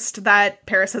coolest that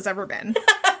Paris has ever been.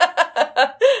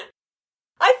 I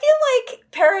feel like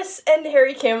Paris and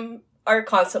Harry Kim are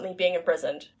constantly being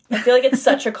imprisoned. I feel like it's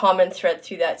such a common thread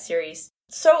through that series.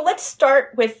 So let's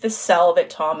start with the cell that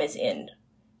Tom is in.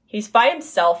 He's by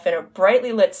himself in a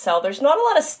brightly lit cell. There's not a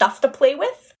lot of stuff to play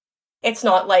with. It's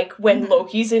not like when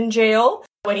Loki's in jail,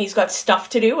 when he's got stuff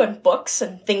to do and books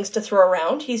and things to throw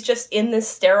around. He's just in this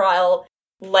sterile,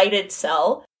 lighted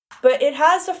cell. But it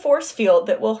has a force field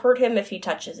that will hurt him if he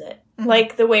touches it.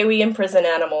 Like the way we imprison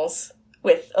animals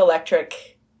with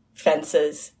electric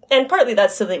fences. And partly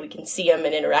that's so that we can see him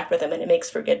and interact with him, and it makes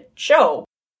for good show.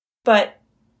 But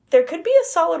there could be a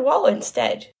solid wall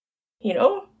instead, you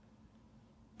know?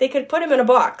 They could put him in a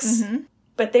box.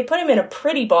 But they put him in a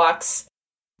pretty box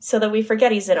so that we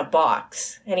forget he's in a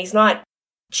box. And he's not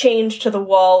chained to the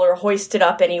wall or hoisted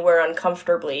up anywhere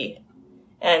uncomfortably.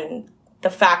 And the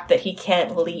fact that he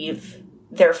can't leave,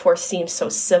 therefore, seems so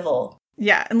civil.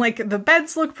 Yeah, and like the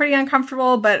beds look pretty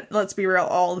uncomfortable, but let's be real,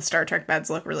 all the Star Trek beds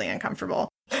look really uncomfortable.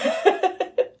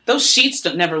 Those sheets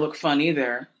never look fun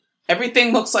either.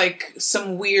 Everything looks like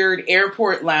some weird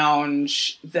airport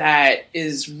lounge that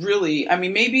is really, I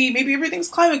mean, maybe everything's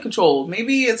climate controlled.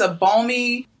 Maybe it's a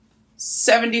balmy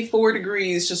 74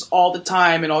 degrees just all the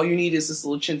time, and all you need is this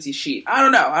little chintzy sheet. I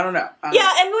don't know.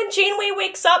 Yeah, and when Janeway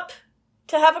wakes up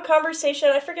to have a conversation,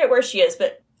 I forget where she is,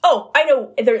 but I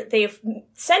know, they've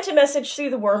sent a message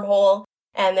through the wormhole,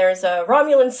 and there's a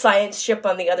Romulan science ship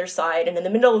on the other side, and in the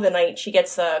middle of the night, she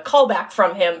gets a call back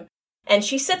from him, and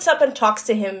she sits up and talks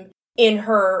to him in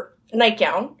her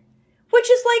nightgown, which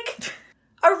is like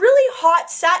a really hot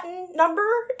satin number,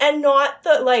 and not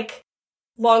the, like,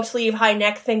 long sleeve, high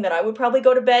neck thing that I would probably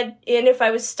go to bed in if I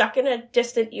was stuck in a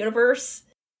distant universe.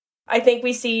 I think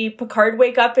we see Picard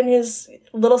wake up in his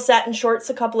little satin shorts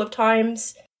a couple of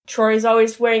times. Troy's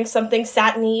always wearing something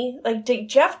satiny. Like, do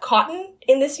you have cotton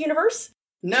in this universe?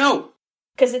 No.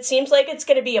 Because it seems like it's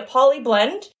going to be a poly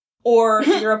blend, or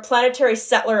you're a planetary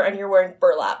settler and you're wearing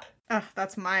burlap. Ugh,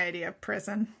 that's my idea of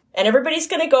prison. And everybody's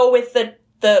going to go with the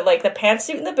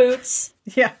pantsuit and the boots.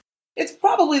 Yeah. It's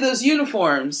probably those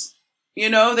uniforms. You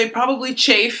know, they probably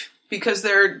chafe because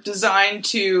they're designed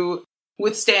to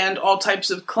withstand all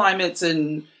types of climates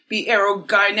and be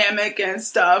aerodynamic and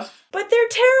stuff. But they're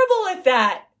terrible at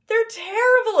that. They're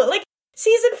terrible. Like,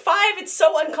 season 5, it's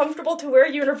so uncomfortable to wear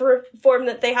a uniform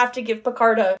that they have to give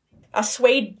Picard a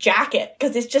suede jacket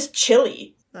because it's just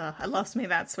chilly. Ugh, I loves me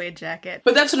that suede jacket.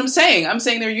 But that's what I'm saying. I'm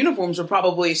saying their uniforms are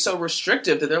probably so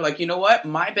restrictive that they're like, you know what?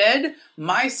 My bed,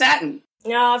 my satin.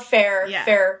 Yeah,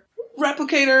 fair.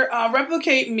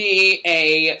 Replicate me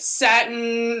a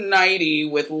satin nightie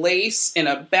with lace in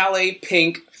a ballet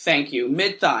pink, thank you,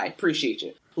 mid-thigh, appreciate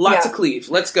you. Lots of cleave,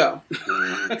 let's go.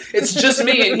 It's just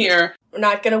me in here. We're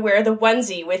not going to wear the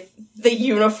onesie with the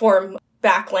uniform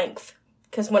back length,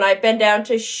 because when I bend down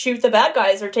to shoot the bad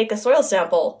guys or take a soil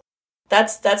sample,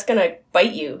 that's going to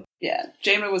bite you. Yeah,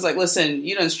 Janeway was like, listen,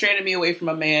 you done stranded me away from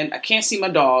a man, I can't see my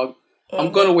dog.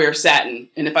 I'm going to wear satin.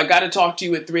 And if I got to talk to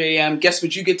you at 3 a.m., guess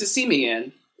what you get to see me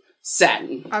in?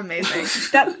 Satin. Amazing.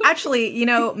 That actually, you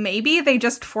know, maybe they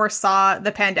just foresaw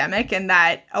the pandemic and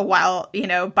that by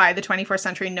the 21st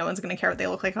century, no one's going to care what they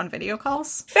look like on video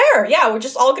calls. Fair. Yeah, we're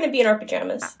just all going to be in our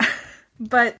pajamas.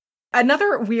 But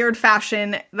another weird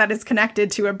fashion that is connected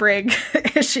to a brig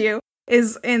issue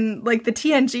is in, like, the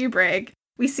TNG brig.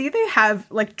 we see they have,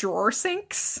 like, drawer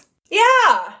sinks.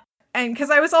 Yeah. And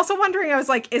because I was also wondering, I was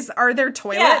like, are there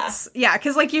toilets? Yeah,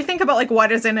 because, like, you think about, like,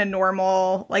 what is in a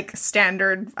normal, like,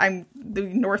 standard, the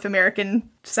North American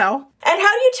cell. And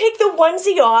how do you take the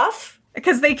onesie off?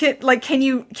 Because they could, like, can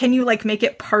you, like, make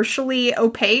it partially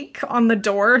opaque on the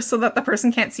door so that the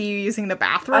person can't see you using the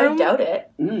bathroom? I doubt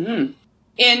it. Mm-hmm.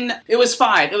 It was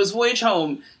 5. It was Voyage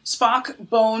Home. Spock,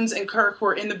 Bones, and Kirk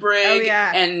were in the brig. Oh,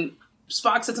 yeah. And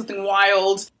Spock said something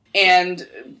wild, and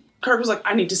Kirk was like,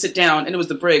 I need to sit down, and it was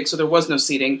the brig, so there was no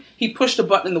seating. He pushed a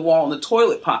button in the wall, and the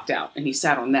toilet popped out, and he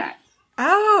sat on that.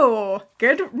 Oh,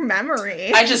 good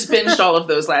memory. I just binged all of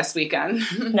those last weekend.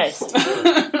 Nice.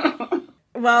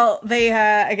 Well,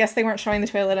 I guess they weren't showing the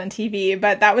toilet on TV,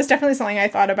 but that was definitely something I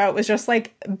thought about, was just,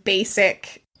 like,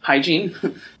 basic hygiene.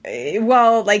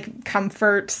 Well, like,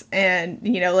 comfort and,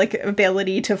 you know, like,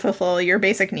 ability to fulfill your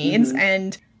basic needs. Mm-hmm.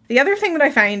 And the other thing that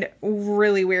I find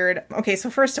really weird, okay, so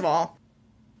first of all,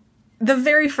 the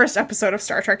very first episode of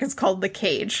Star Trek is called The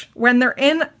Cage, when they're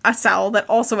in a cell that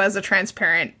also has a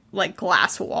transparent, like,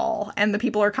 glass wall, and the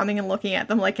people are coming and looking at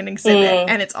them like an exhibit,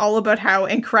 and it's all about how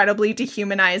incredibly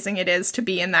dehumanizing it is to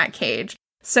be in that cage.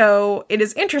 So it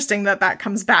is interesting that that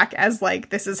comes back as,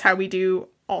 like, this is how we do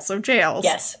also jails.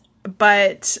 Yes.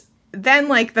 But then,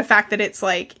 like, the fact that it's,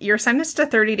 like, you're sentenced to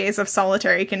 30 days of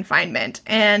solitary confinement,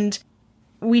 and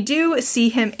we do see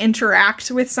him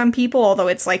interact with some people, although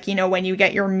it's like, you know, when you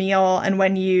get your meal and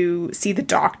when you see the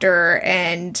doctor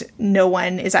and no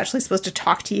one is actually supposed to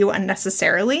talk to you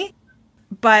unnecessarily.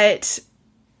 But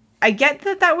I get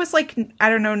that that was like,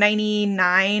 I don't know,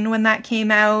 99 when that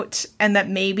came out, and that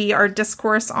maybe our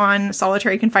discourse on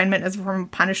solitary confinement as a form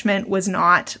of punishment was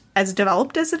not as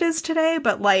developed as it is today,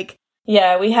 but like...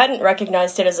 Yeah, we hadn't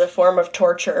recognized it as a form of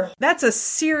torture. That's a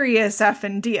serious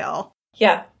effing deal.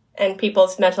 Yeah. And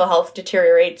people's mental health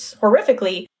deteriorates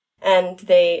horrifically, and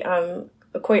they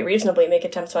quite reasonably make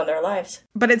attempts on their lives.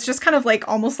 But it's just kind of like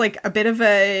almost like a bit of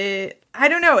a... I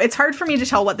don't know. It's hard for me to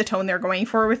tell what the tone they're going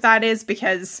for with that is,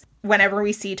 because whenever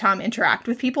we see Tom interact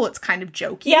with people, it's kind of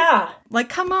jokey. Yeah. Like,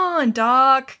 come on,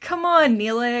 Doc. Come on,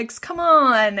 Neelix. Come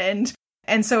on.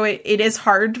 And so it is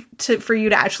hard for you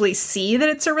to actually see that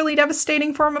it's a really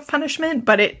devastating form of punishment,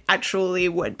 but it actually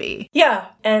would be. Yeah,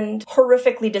 and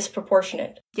horrifically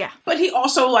disproportionate. Yeah. But he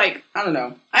also, like, I don't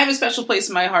know. I have a special place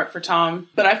in my heart for Tom,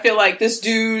 but I feel like this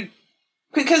dude...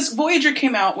 Because Voyager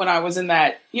came out when I was in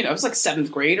that, you know, it was like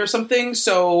 7th grade or something,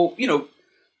 so, you know,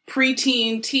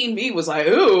 preteen, teen me was like,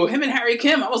 ooh, him and Harry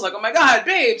Kim. I was like, oh my god,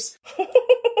 babes.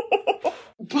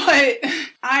 But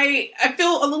I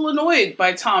feel a little annoyed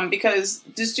by Tom because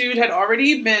this dude had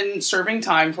already been serving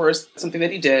time for something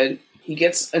that he did. He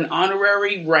gets an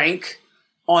honorary rank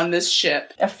on this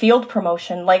ship. A field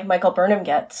promotion like Michael Burnham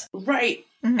gets. Right.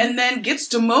 Mm-hmm. And then gets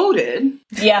demoted.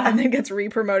 Yeah. And then gets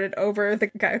re-promoted over the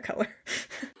guy of color.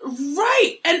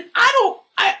 Right. And I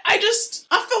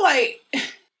feel like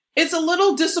it's a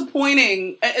little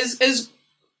disappointing.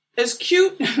 As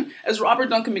cute as Robert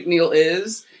Duncan McNeil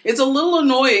is, it's a little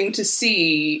annoying to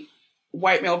see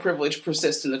white male privilege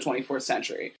persist in the 24th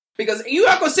century. Because you're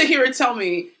not going to sit here and tell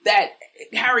me that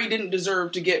Harry didn't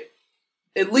deserve to get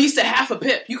at least a half a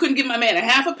pip. You couldn't give my man a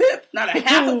half a pip? Not a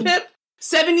half a pip?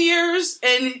 7 years,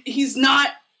 and he's not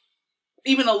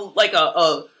even a lieutenant?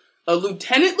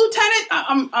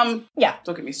 Yeah.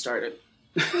 Don't get me started.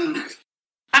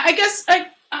 I guess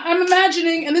I'm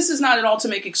imagining, and this is not at all to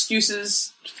make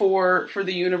excuses for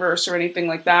the universe or anything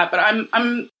like that, but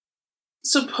I'm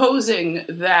supposing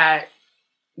that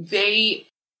they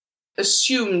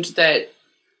assumed that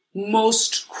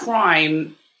most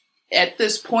crime at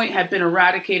this point had been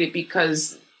eradicated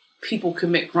because people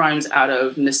commit crimes out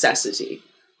of necessity,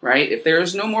 right? If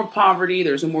there's no more poverty,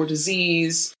 there's no more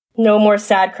disease. No more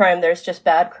sad crime, there's just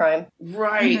bad crime.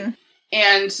 Right. Mm-hmm.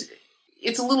 And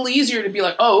it's a little easier to be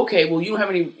like, oh, okay, well, you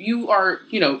are,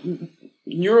 you know,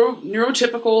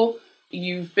 neurotypical.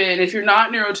 If you're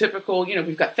not neurotypical, you know,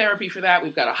 we've got therapy for that.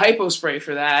 We've got a hypo spray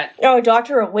for that. Oh, a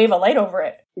doctor will wave a light over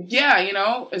it. Yeah, you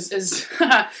know, as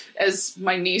as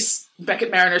my niece Beckett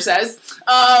Mariner says.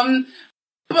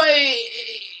 But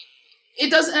it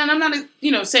doesn't, and I'm not,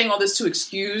 you know, saying all this to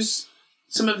excuse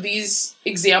some of these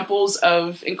examples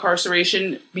of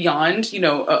incarceration beyond, you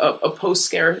know, a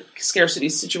post-scarcity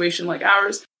situation like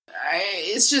ours.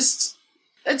 It's just,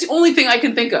 that's the only thing I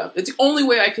can think of. It's the only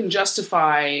way I can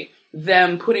justify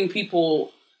them putting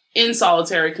people in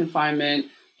solitary confinement,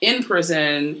 in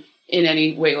prison, in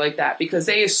any way like that, because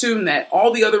they assume that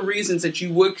all the other reasons that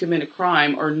you would commit a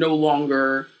crime are no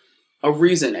longer a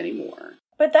reason anymore.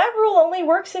 But that rule only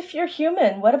works if you're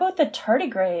human. What about the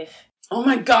tardigrade? Oh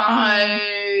my god!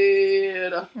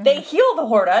 Hornada. They heal the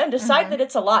Horta and decide that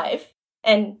it's alive.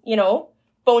 And,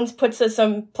 Bones puts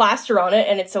some plaster on it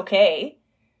and it's okay.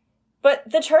 But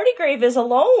the tardigrade is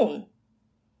alone.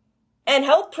 And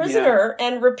held prisoner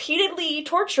and repeatedly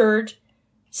tortured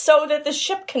so that the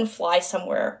ship can fly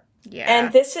somewhere. Yeah.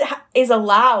 And this is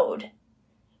allowed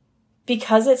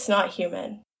because it's not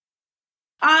human.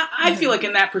 I feel like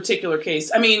in that particular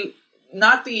case, I mean,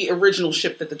 not the original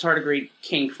ship that the tardigrade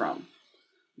came from,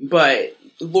 but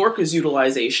Lorca's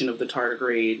utilization of the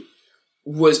tardigrade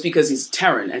was because he's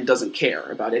Terran and doesn't care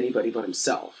about anybody but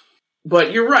himself.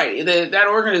 But you're right, that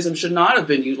organism should not have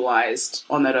been utilized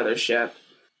on that other ship.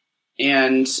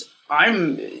 And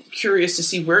I'm curious to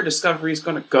see where Discovery is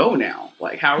going to go now.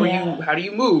 Like, how do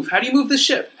you move? How do you move the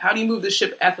ship? How do you move the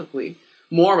ship ethically,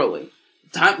 morally?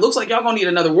 Looks like y'all gonna need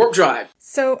another warp drive.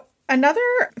 So another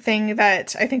thing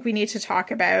that I think we need to talk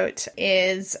about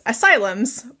is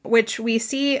asylums, which we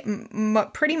see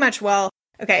pretty much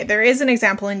okay, there is an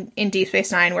example in Deep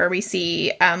Space Nine where we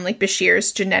see like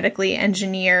Bashir's genetically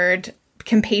engineered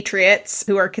compatriots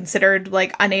who are considered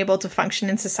like unable to function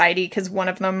in society because one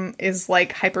of them is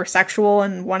like hypersexual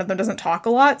and one of them doesn't talk a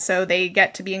lot, so they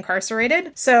get to be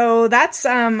incarcerated. So that's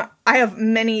I have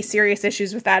many serious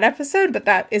issues with that episode, but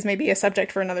that is maybe a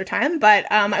subject for another time. But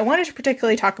I wanted to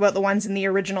particularly talk about the ones in the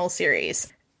original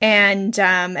series. And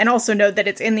also note that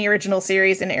it's in the original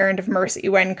series in Errand of Mercy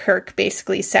when Kirk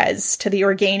basically says to the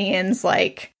Organians,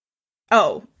 like,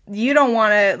 oh, you don't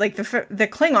want to, like, the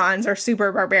Klingons are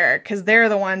super barbaric because they're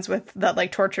the ones that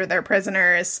like torture their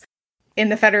prisoners. In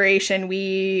the Federation,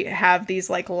 we have these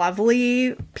like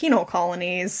lovely penal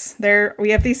colonies. We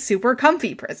have these super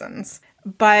comfy prisons.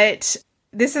 But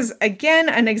this is again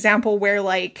an example where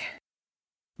like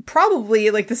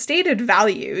probably like the stated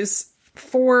values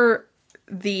for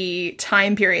the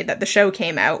time period that the show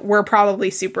came out were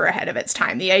probably super ahead of its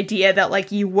time. The idea that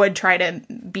like you would try to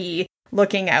be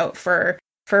looking out for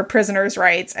prisoners'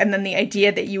 rights, and then the idea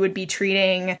that you would be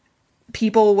treating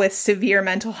people with severe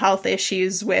mental health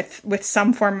issues with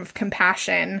some form of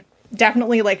compassion,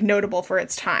 definitely like notable for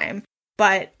its time.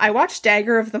 But I watched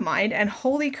Dagger of the Mind and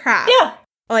holy crap. Yeah.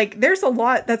 Like, there's a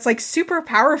lot that's, like, super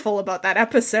powerful about that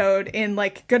episode in,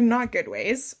 like, good and not good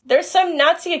ways. There's some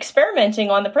Nazi experimenting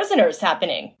on the prisoners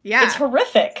happening. Yeah. It's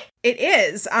horrific. It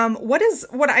is.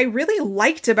 What I really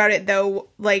liked about it, though,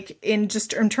 like, in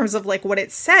terms of, like, what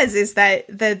it says is that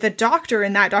the doctor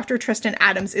in that, Dr. Tristan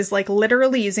Adams, is, like,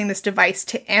 literally using this device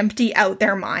to empty out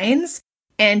their minds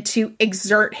and to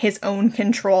exert his own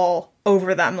control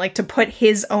over them, like, to put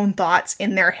his own thoughts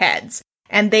in their heads.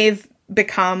 And they've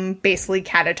become basically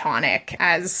catatonic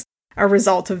as a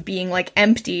result of being like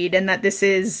emptied, and that this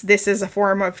is a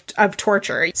form of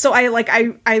torture. So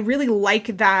I really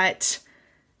like that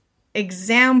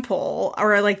example,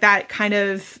 or like that kind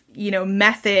of,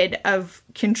 method of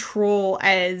control,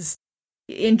 as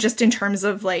in terms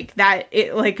of like that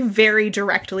it like very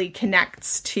directly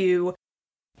connects to,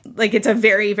 like, it's a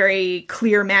very, very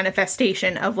clear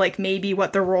manifestation of, like, maybe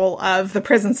what the role of the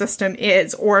prison system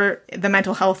is, or the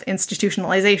mental health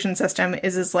institutionalization system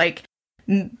is like,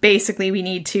 basically we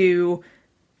need to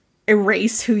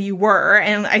erase who you were.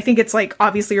 And I think it's, like,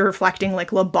 obviously reflecting, like,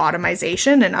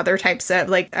 lobotomization and other types of,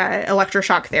 like,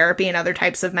 electroshock therapy and other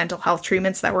types of mental health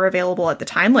treatments that were available at the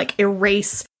time. Like,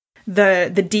 erase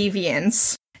the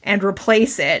deviance and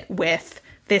replace it with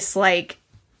this, like,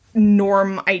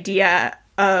 norm idea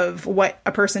of what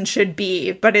a person should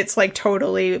be, but it's like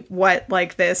totally what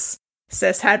like this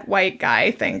cishet white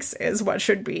guy thinks is what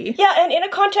should be. Yeah, and in a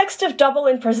context of double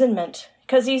imprisonment,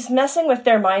 because he's messing with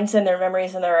their minds and their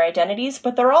memories and their identities,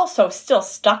 but they're also still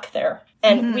stuck there.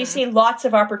 And we see lots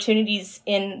of opportunities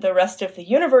in the rest of the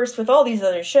universe with all these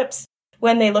other ships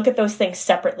when they look at those things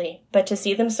separately. But to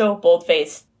see them so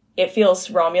bold-faced, it feels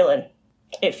Romulan.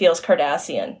 It feels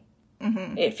Cardassian.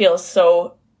 It feels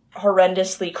so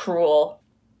horrendously cruel.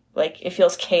 Like, it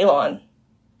feels Kalon.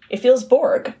 It feels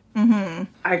Borg.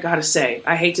 I gotta say,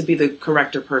 I hate to be the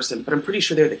corrector person, but I'm pretty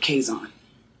sure they're the Kazon.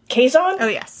 Kazon? Oh,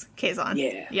 yes. Kazon.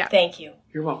 Yeah. Thank you.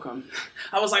 You're welcome.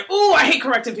 I was like, ooh, I hate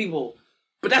correcting people,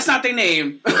 but that's not their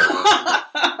name.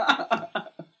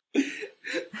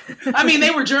 I mean,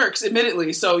 they were jerks,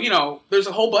 admittedly, so, there's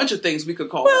a whole bunch of things we could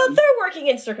call them. Well, they're working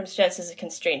in circumstances of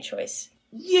constrained choice.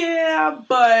 Yeah,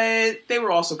 but they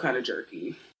were also kind of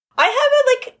jerky. I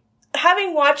haven't,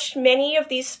 having watched many of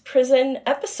these prison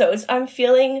episodes, I'm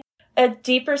feeling a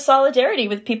deeper solidarity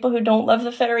with people who don't love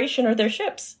the Federation or their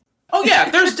ships. Oh yeah,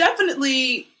 there's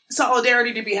definitely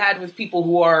solidarity to be had with people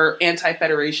who are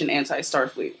anti-Federation,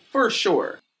 anti-Starfleet, for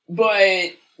sure.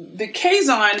 But the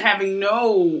Kazon having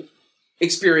no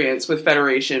experience with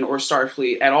Federation or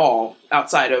Starfleet at all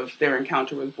outside of their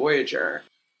encounter with Voyager,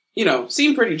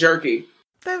 seem pretty jerky.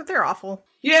 They're awful.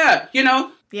 Yeah,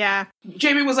 Yeah.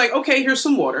 Jamie was like, okay, here's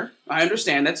some water. I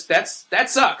understand. That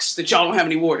sucks that y'all don't have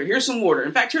any water. Here's some water.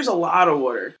 In fact, here's a lot of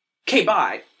water. Okay,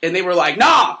 bye. And they were like,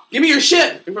 nah, give me your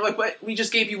ship. And we're like, but we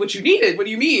just gave you what you needed. What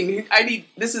do you mean? I need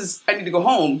to go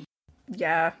home.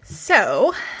 Yeah.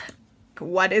 So,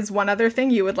 what is one other thing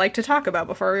you would like to talk about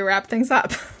before we wrap things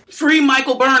up? Free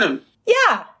Michael Burnham.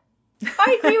 Yeah,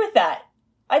 I agree with that.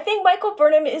 I think Michael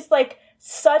Burnham is like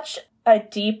such a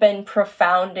deep and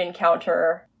profound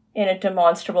encounter in a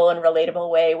demonstrable and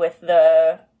relatable way with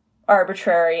the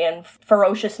arbitrary and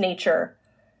ferocious nature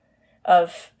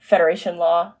of Federation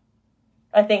law.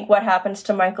 I think what happens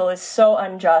to Michael is so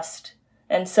unjust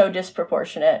and so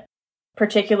disproportionate,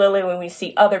 particularly when we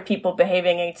see other people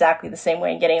behaving exactly the same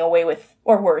way and getting away with,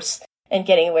 or worse, and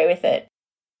getting away with it.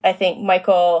 I think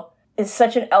Michael is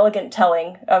such an elegant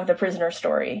telling of the prisoner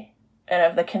story and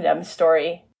of the condemned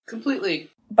story. Completely.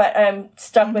 But I'm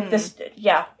stuck with this,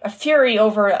 a fury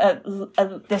over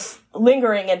this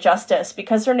lingering injustice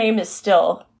because her name is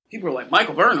still... People are like,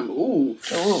 Michael Burnham, ooh.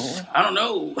 I don't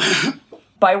know.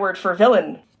 Byword for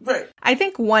villain. Right. I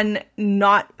think one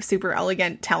not super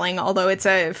elegant telling, although it's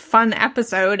a fun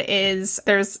episode, is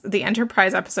there's the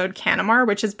Enterprise episode Canamar,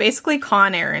 which is basically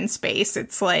Con Air in space.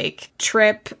 It's like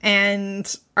Trip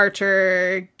and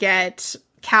Archer get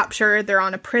captured. They're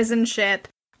on a prison ship.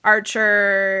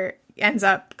 Archer ends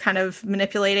up kind of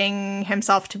manipulating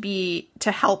himself to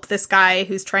help this guy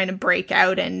who's trying to break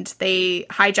out, and they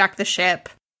hijack the ship.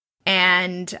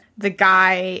 And the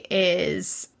guy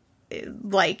is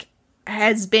like,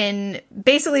 has been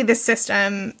basically the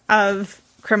system of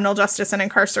criminal justice and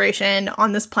incarceration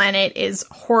on this planet is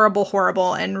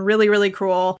horrible, and really, really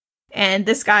cruel. And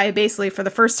this guy basically, for the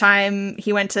first time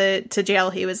he went to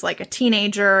jail, he was like a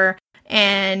teenager.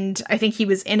 And I think he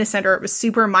was innocent, or it was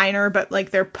super minor, but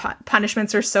like their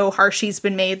punishments are so harsh, he's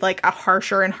been made like a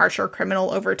harsher and harsher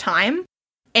criminal over time.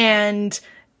 And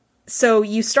so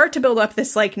you start to build up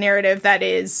this like narrative that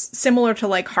is similar to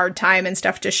like Hard Time and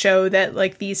stuff, to show that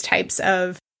like these types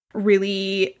of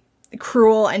really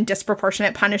cruel and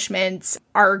disproportionate punishments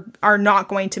are not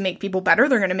going to make people better.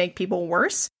 They're going to make people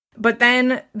worse. But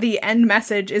then the end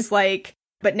message is like,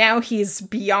 but now he's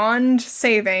beyond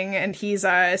saving, and he's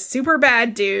a super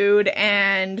bad dude,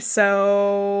 and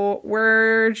so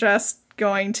we're just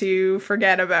going to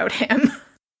forget about him.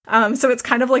 So it's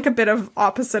kind of like a bit of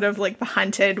opposite of like The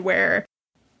Hunted, where,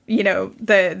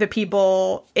 the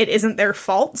people, it isn't their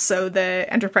fault, so the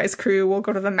Enterprise crew will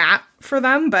go to the mat for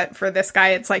them, but for this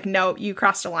guy, it's like, no, you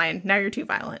crossed a line, now you're too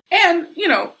violent. And,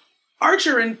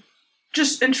 Archer and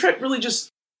Trip really just,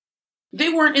 they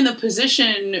weren't in the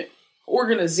position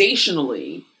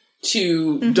organizationally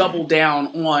to double down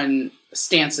on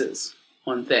stances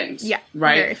on things. Yeah,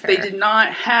 right? Very fair. They did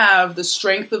not have the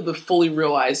strength of the fully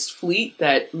realized fleet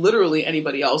that literally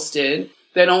anybody else did.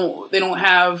 They don't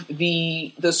have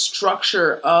the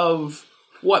structure of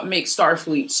what makes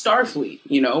Starfleet.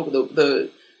 The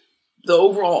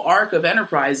overall arc of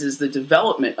Enterprise is the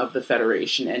development of the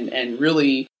Federation and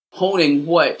really honing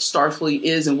what Starfleet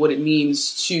is and what it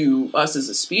means to us as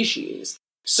a species.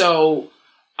 So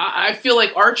I feel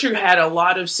like Archer had a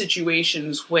lot of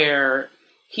situations where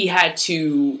he had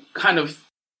to kind of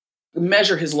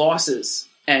measure his losses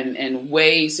and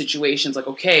weigh situations like,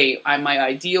 okay, my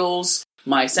ideals,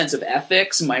 my sense of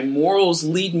ethics, my morals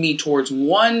lead me towards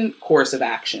one course of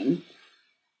action,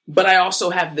 but I also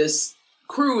have this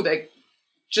crew that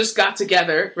just got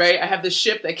together, right? I have this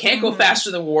ship that can't go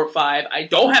faster than Warp 5. I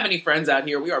don't have any friends out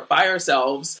here. We are by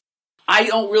ourselves. I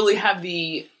don't really have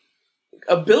the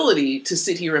ability to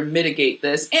sit here and mitigate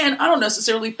this, and I don't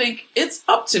necessarily think it's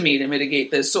up to me to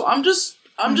mitigate this. So I'm just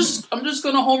going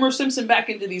to Homer Simpson back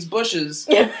into these bushes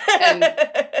and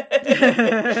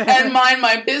mind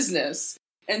my business.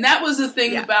 And that was the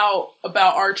thing about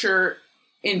Archer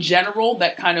in general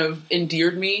that kind of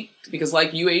endeared me, because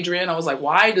like you, Adrian, I was like,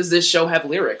 why does this show have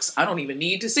lyrics? I don't even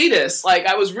need to see this. Like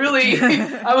I was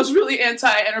really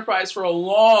anti-Enterprise for a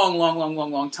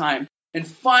long time. And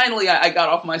finally, I got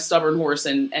off my stubborn horse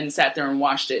and sat there and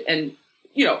watched it. And,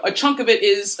 a chunk of it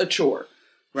is a chore,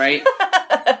 right?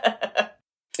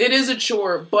 It is a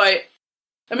chore, but,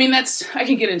 I mean, I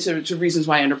can get into reasons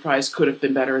why Enterprise could have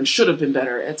been better and should have been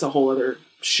better. It's a whole other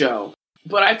show.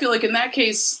 But I feel like in that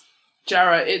case,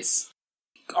 Jara,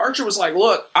 Archer was like,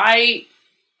 look, I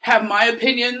have my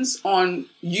opinions on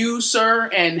you, sir,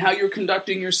 and how you're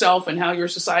conducting yourself and how your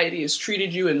society has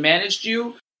treated you and managed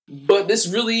you. but this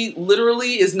really,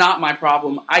 literally is not my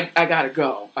problem. I gotta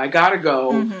go.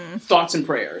 Mm-hmm. Thoughts and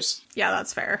prayers. Yeah,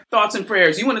 that's fair. Thoughts and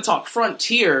prayers. You want to talk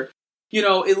frontier.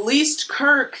 At least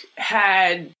Kirk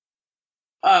had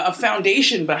a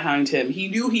foundation behind him. He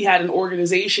knew he had an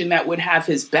organization that would have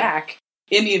his back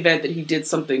in the event that he did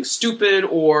something stupid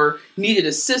or needed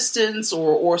assistance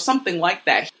or something like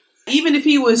that. Even if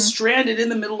he was stranded in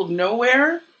the middle of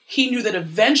nowhere, he knew that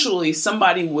eventually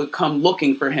somebody would come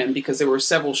looking for him because there were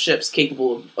several ships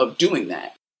capable of doing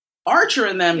that. Archer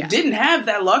and them didn't have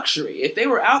that luxury. If they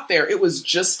were out there, it was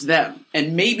just them.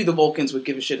 And maybe the Vulcans would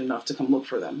give a shit enough to come look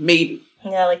for them. Maybe.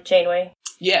 Yeah, like Janeway.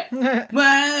 Yeah.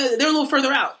 But they're a little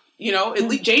further out. At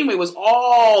least Janeway was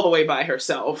all the way by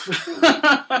herself.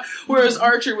 Whereas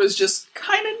Archer was just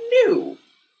kind of new.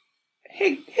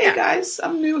 Hey guys,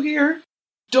 I'm new here.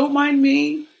 Don't mind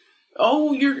me.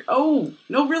 No,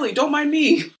 really, don't mind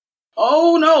me.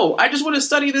 Oh no, I just want to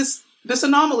study this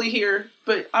anomaly here,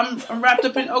 but I'm wrapped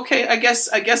up in, okay, I guess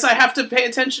I have to pay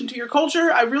attention to your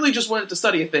culture. I really just wanted to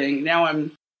study a thing. Now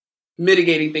I'm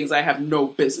mitigating things I have no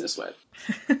business with.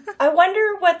 I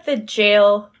wonder what the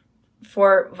jail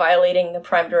for violating the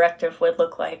Prime Directive would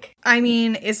look like. I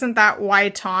mean, isn't that why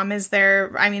Tom is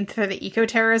there? I mean, for the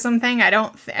eco-terrorism thing?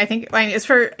 I think it's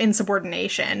for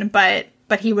insubordination, but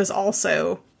he was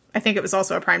also, I think it was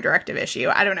also a Prime Directive issue.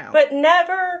 I don't know. But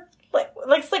never,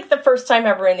 it's like the first time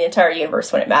ever in the entire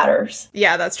universe when it matters.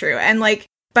 Yeah, that's true. And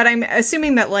but I'm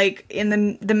assuming that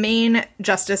in the main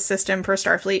justice system for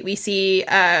Starfleet, we see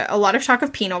a lot of talk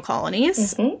of penal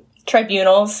colonies. Mm-hmm.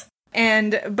 Tribunals.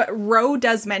 But Ro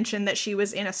does mention that she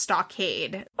was in a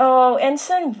stockade. Oh,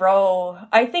 Ensign Ro.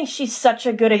 I think she's such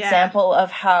a good example of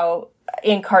how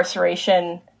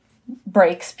incarceration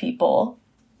breaks people.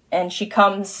 And she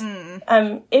comes,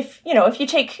 if you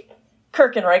take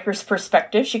Kirk and Riker's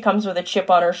perspective, she comes with a chip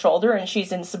on her shoulder and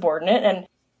she's insubordinate and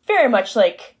very much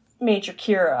like Major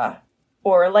Kira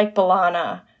or like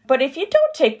B'Elanna. But if you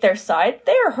don't take their side,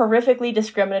 they are horrifically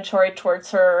discriminatory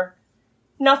towards her.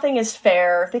 Nothing is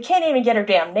fair. They can't even get her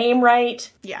damn name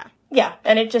right. Yeah. Yeah,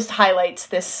 and it just highlights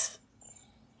this,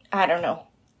 I don't know,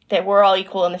 that we're all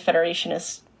equal in the Federation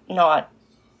is not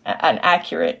an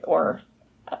accurate or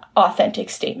authentic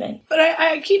statement. But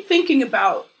I keep thinking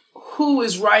about who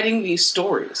is writing these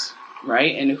stories,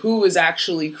 right? And who is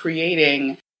actually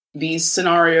creating these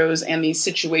scenarios and these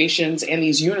situations and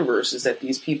these universes that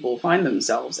these people find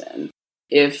themselves in.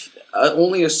 If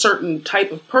only a certain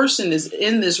type of person is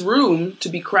in this room to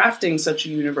be crafting such a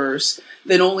universe,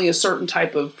 then only a certain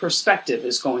type of perspective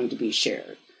is going to be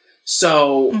shared.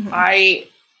 So I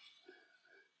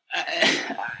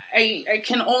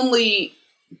can only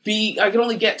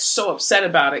get so upset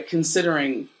about it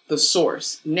considering the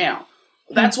source. Now,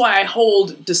 that's why I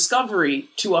hold Discovery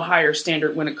to a higher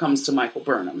standard when it comes to Michael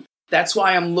Burnham. That's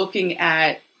why I'm looking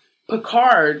at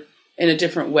Picard in a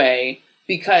different way,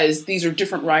 because these are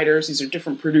different writers, these are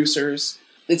different producers.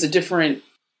 It's a different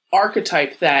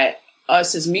archetype that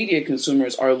us as media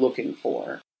consumers are looking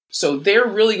for. So they're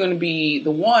really going to be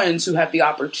the ones who have the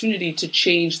opportunity to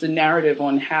change the narrative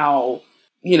on how,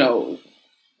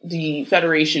 the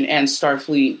Federation and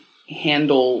Starfleet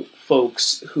handle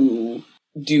folks who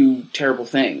do terrible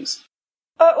things.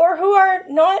 Or who are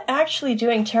not actually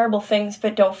doing terrible things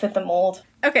but don't fit the mold.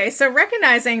 Okay, so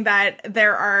recognizing that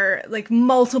there are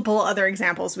multiple other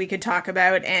examples we could talk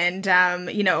about, and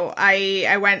I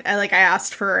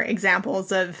asked for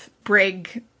examples of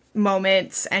Brig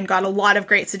moments and got a lot of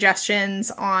great suggestions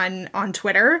on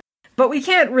Twitter, but we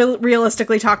can't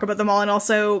realistically talk about them all. And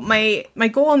also, my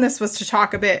goal in this was to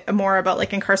talk a bit more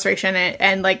about incarceration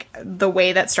and the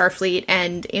way that Starfleet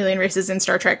and alien races in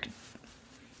Star Trek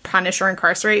punish or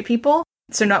incarcerate people.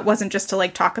 So it wasn't just to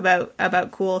talk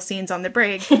about cool scenes on the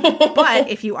brig. But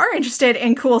if you are interested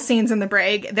in cool scenes in the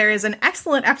brig, there is an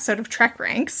excellent episode of Trek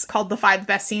Ranks called The 5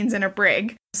 Best Scenes in a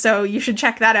Brig. So you should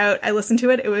check that out. I listened to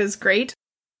it. It was great.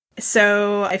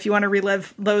 So if you want to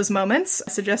relive those moments,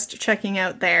 I suggest checking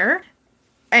out there.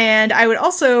 And I would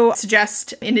also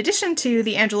suggest, in addition to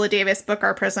the Angela Davis book,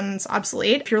 Our Prison's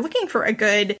Obsolete, if you're looking for a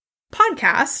good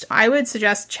podcast, I would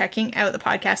suggest checking out the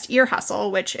podcast Ear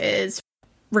Hustle, which is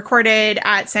recorded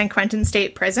at San Quentin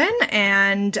State Prison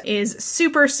and is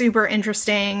super, super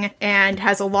interesting and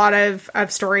has a lot of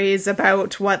stories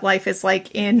about what life is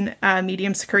like in a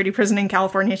medium security prison in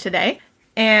California today.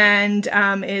 And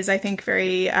is, I think,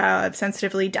 very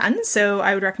sensitively done. So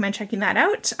I would recommend checking that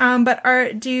out.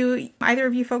 But do either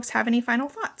of you folks have any final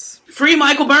thoughts? Free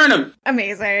Michael Burnham!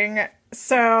 Amazing.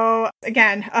 So,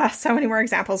 again, so many more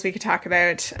examples we could talk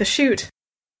about. The Shoot.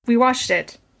 We watched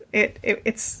it.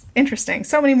 It's interesting.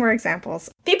 So many more examples.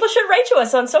 People should write to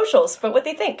us on socials about what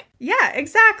they think. Yeah,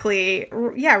 exactly.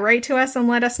 Yeah, write to us and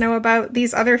let us know about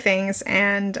these other things,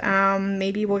 and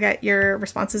maybe we'll get your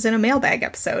responses in a mailbag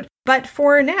episode. But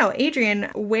for now, Adrian,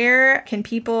 where can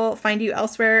people find you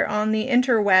elsewhere on the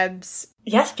interwebs?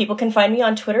 Yes, people can find me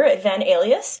on Twitter at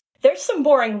VanAlias. There's some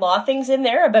boring law things in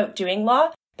there about doing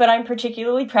law, but I'm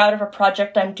particularly proud of a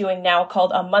project I'm doing now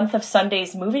called A Month of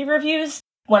Sundays Movie Reviews,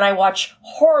 when I watch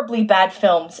horribly bad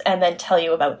films and then tell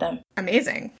you about them.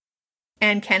 Amazing.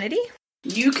 And Kennedy?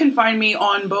 You can find me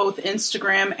on both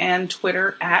Instagram and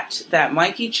Twitter at that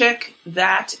Mikey Chick,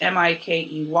 that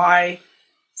MikeyChick.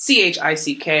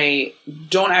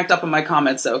 Don't act up in my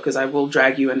comments, though, because I will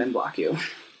drag you and then block you.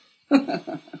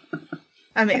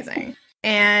 Amazing.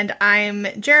 And I'm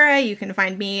Jara. You can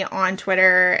find me on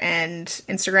Twitter and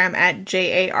Instagram at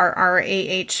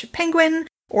JARRAH Penguin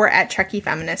or at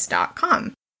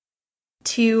TrekkieFeminist.com.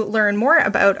 To learn more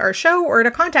about our show or to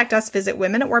contact us, visit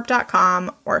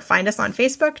womenatwarp.com or find us on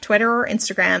Facebook, Twitter, or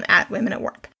Instagram at Women at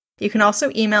Warp. You can also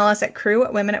email us at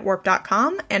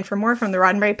crew@womenatwarp.com. And for more from the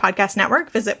Roddenberry Podcast Network,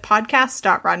 visit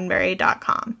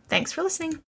podcast.roddenberry.com. Thanks for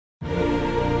listening.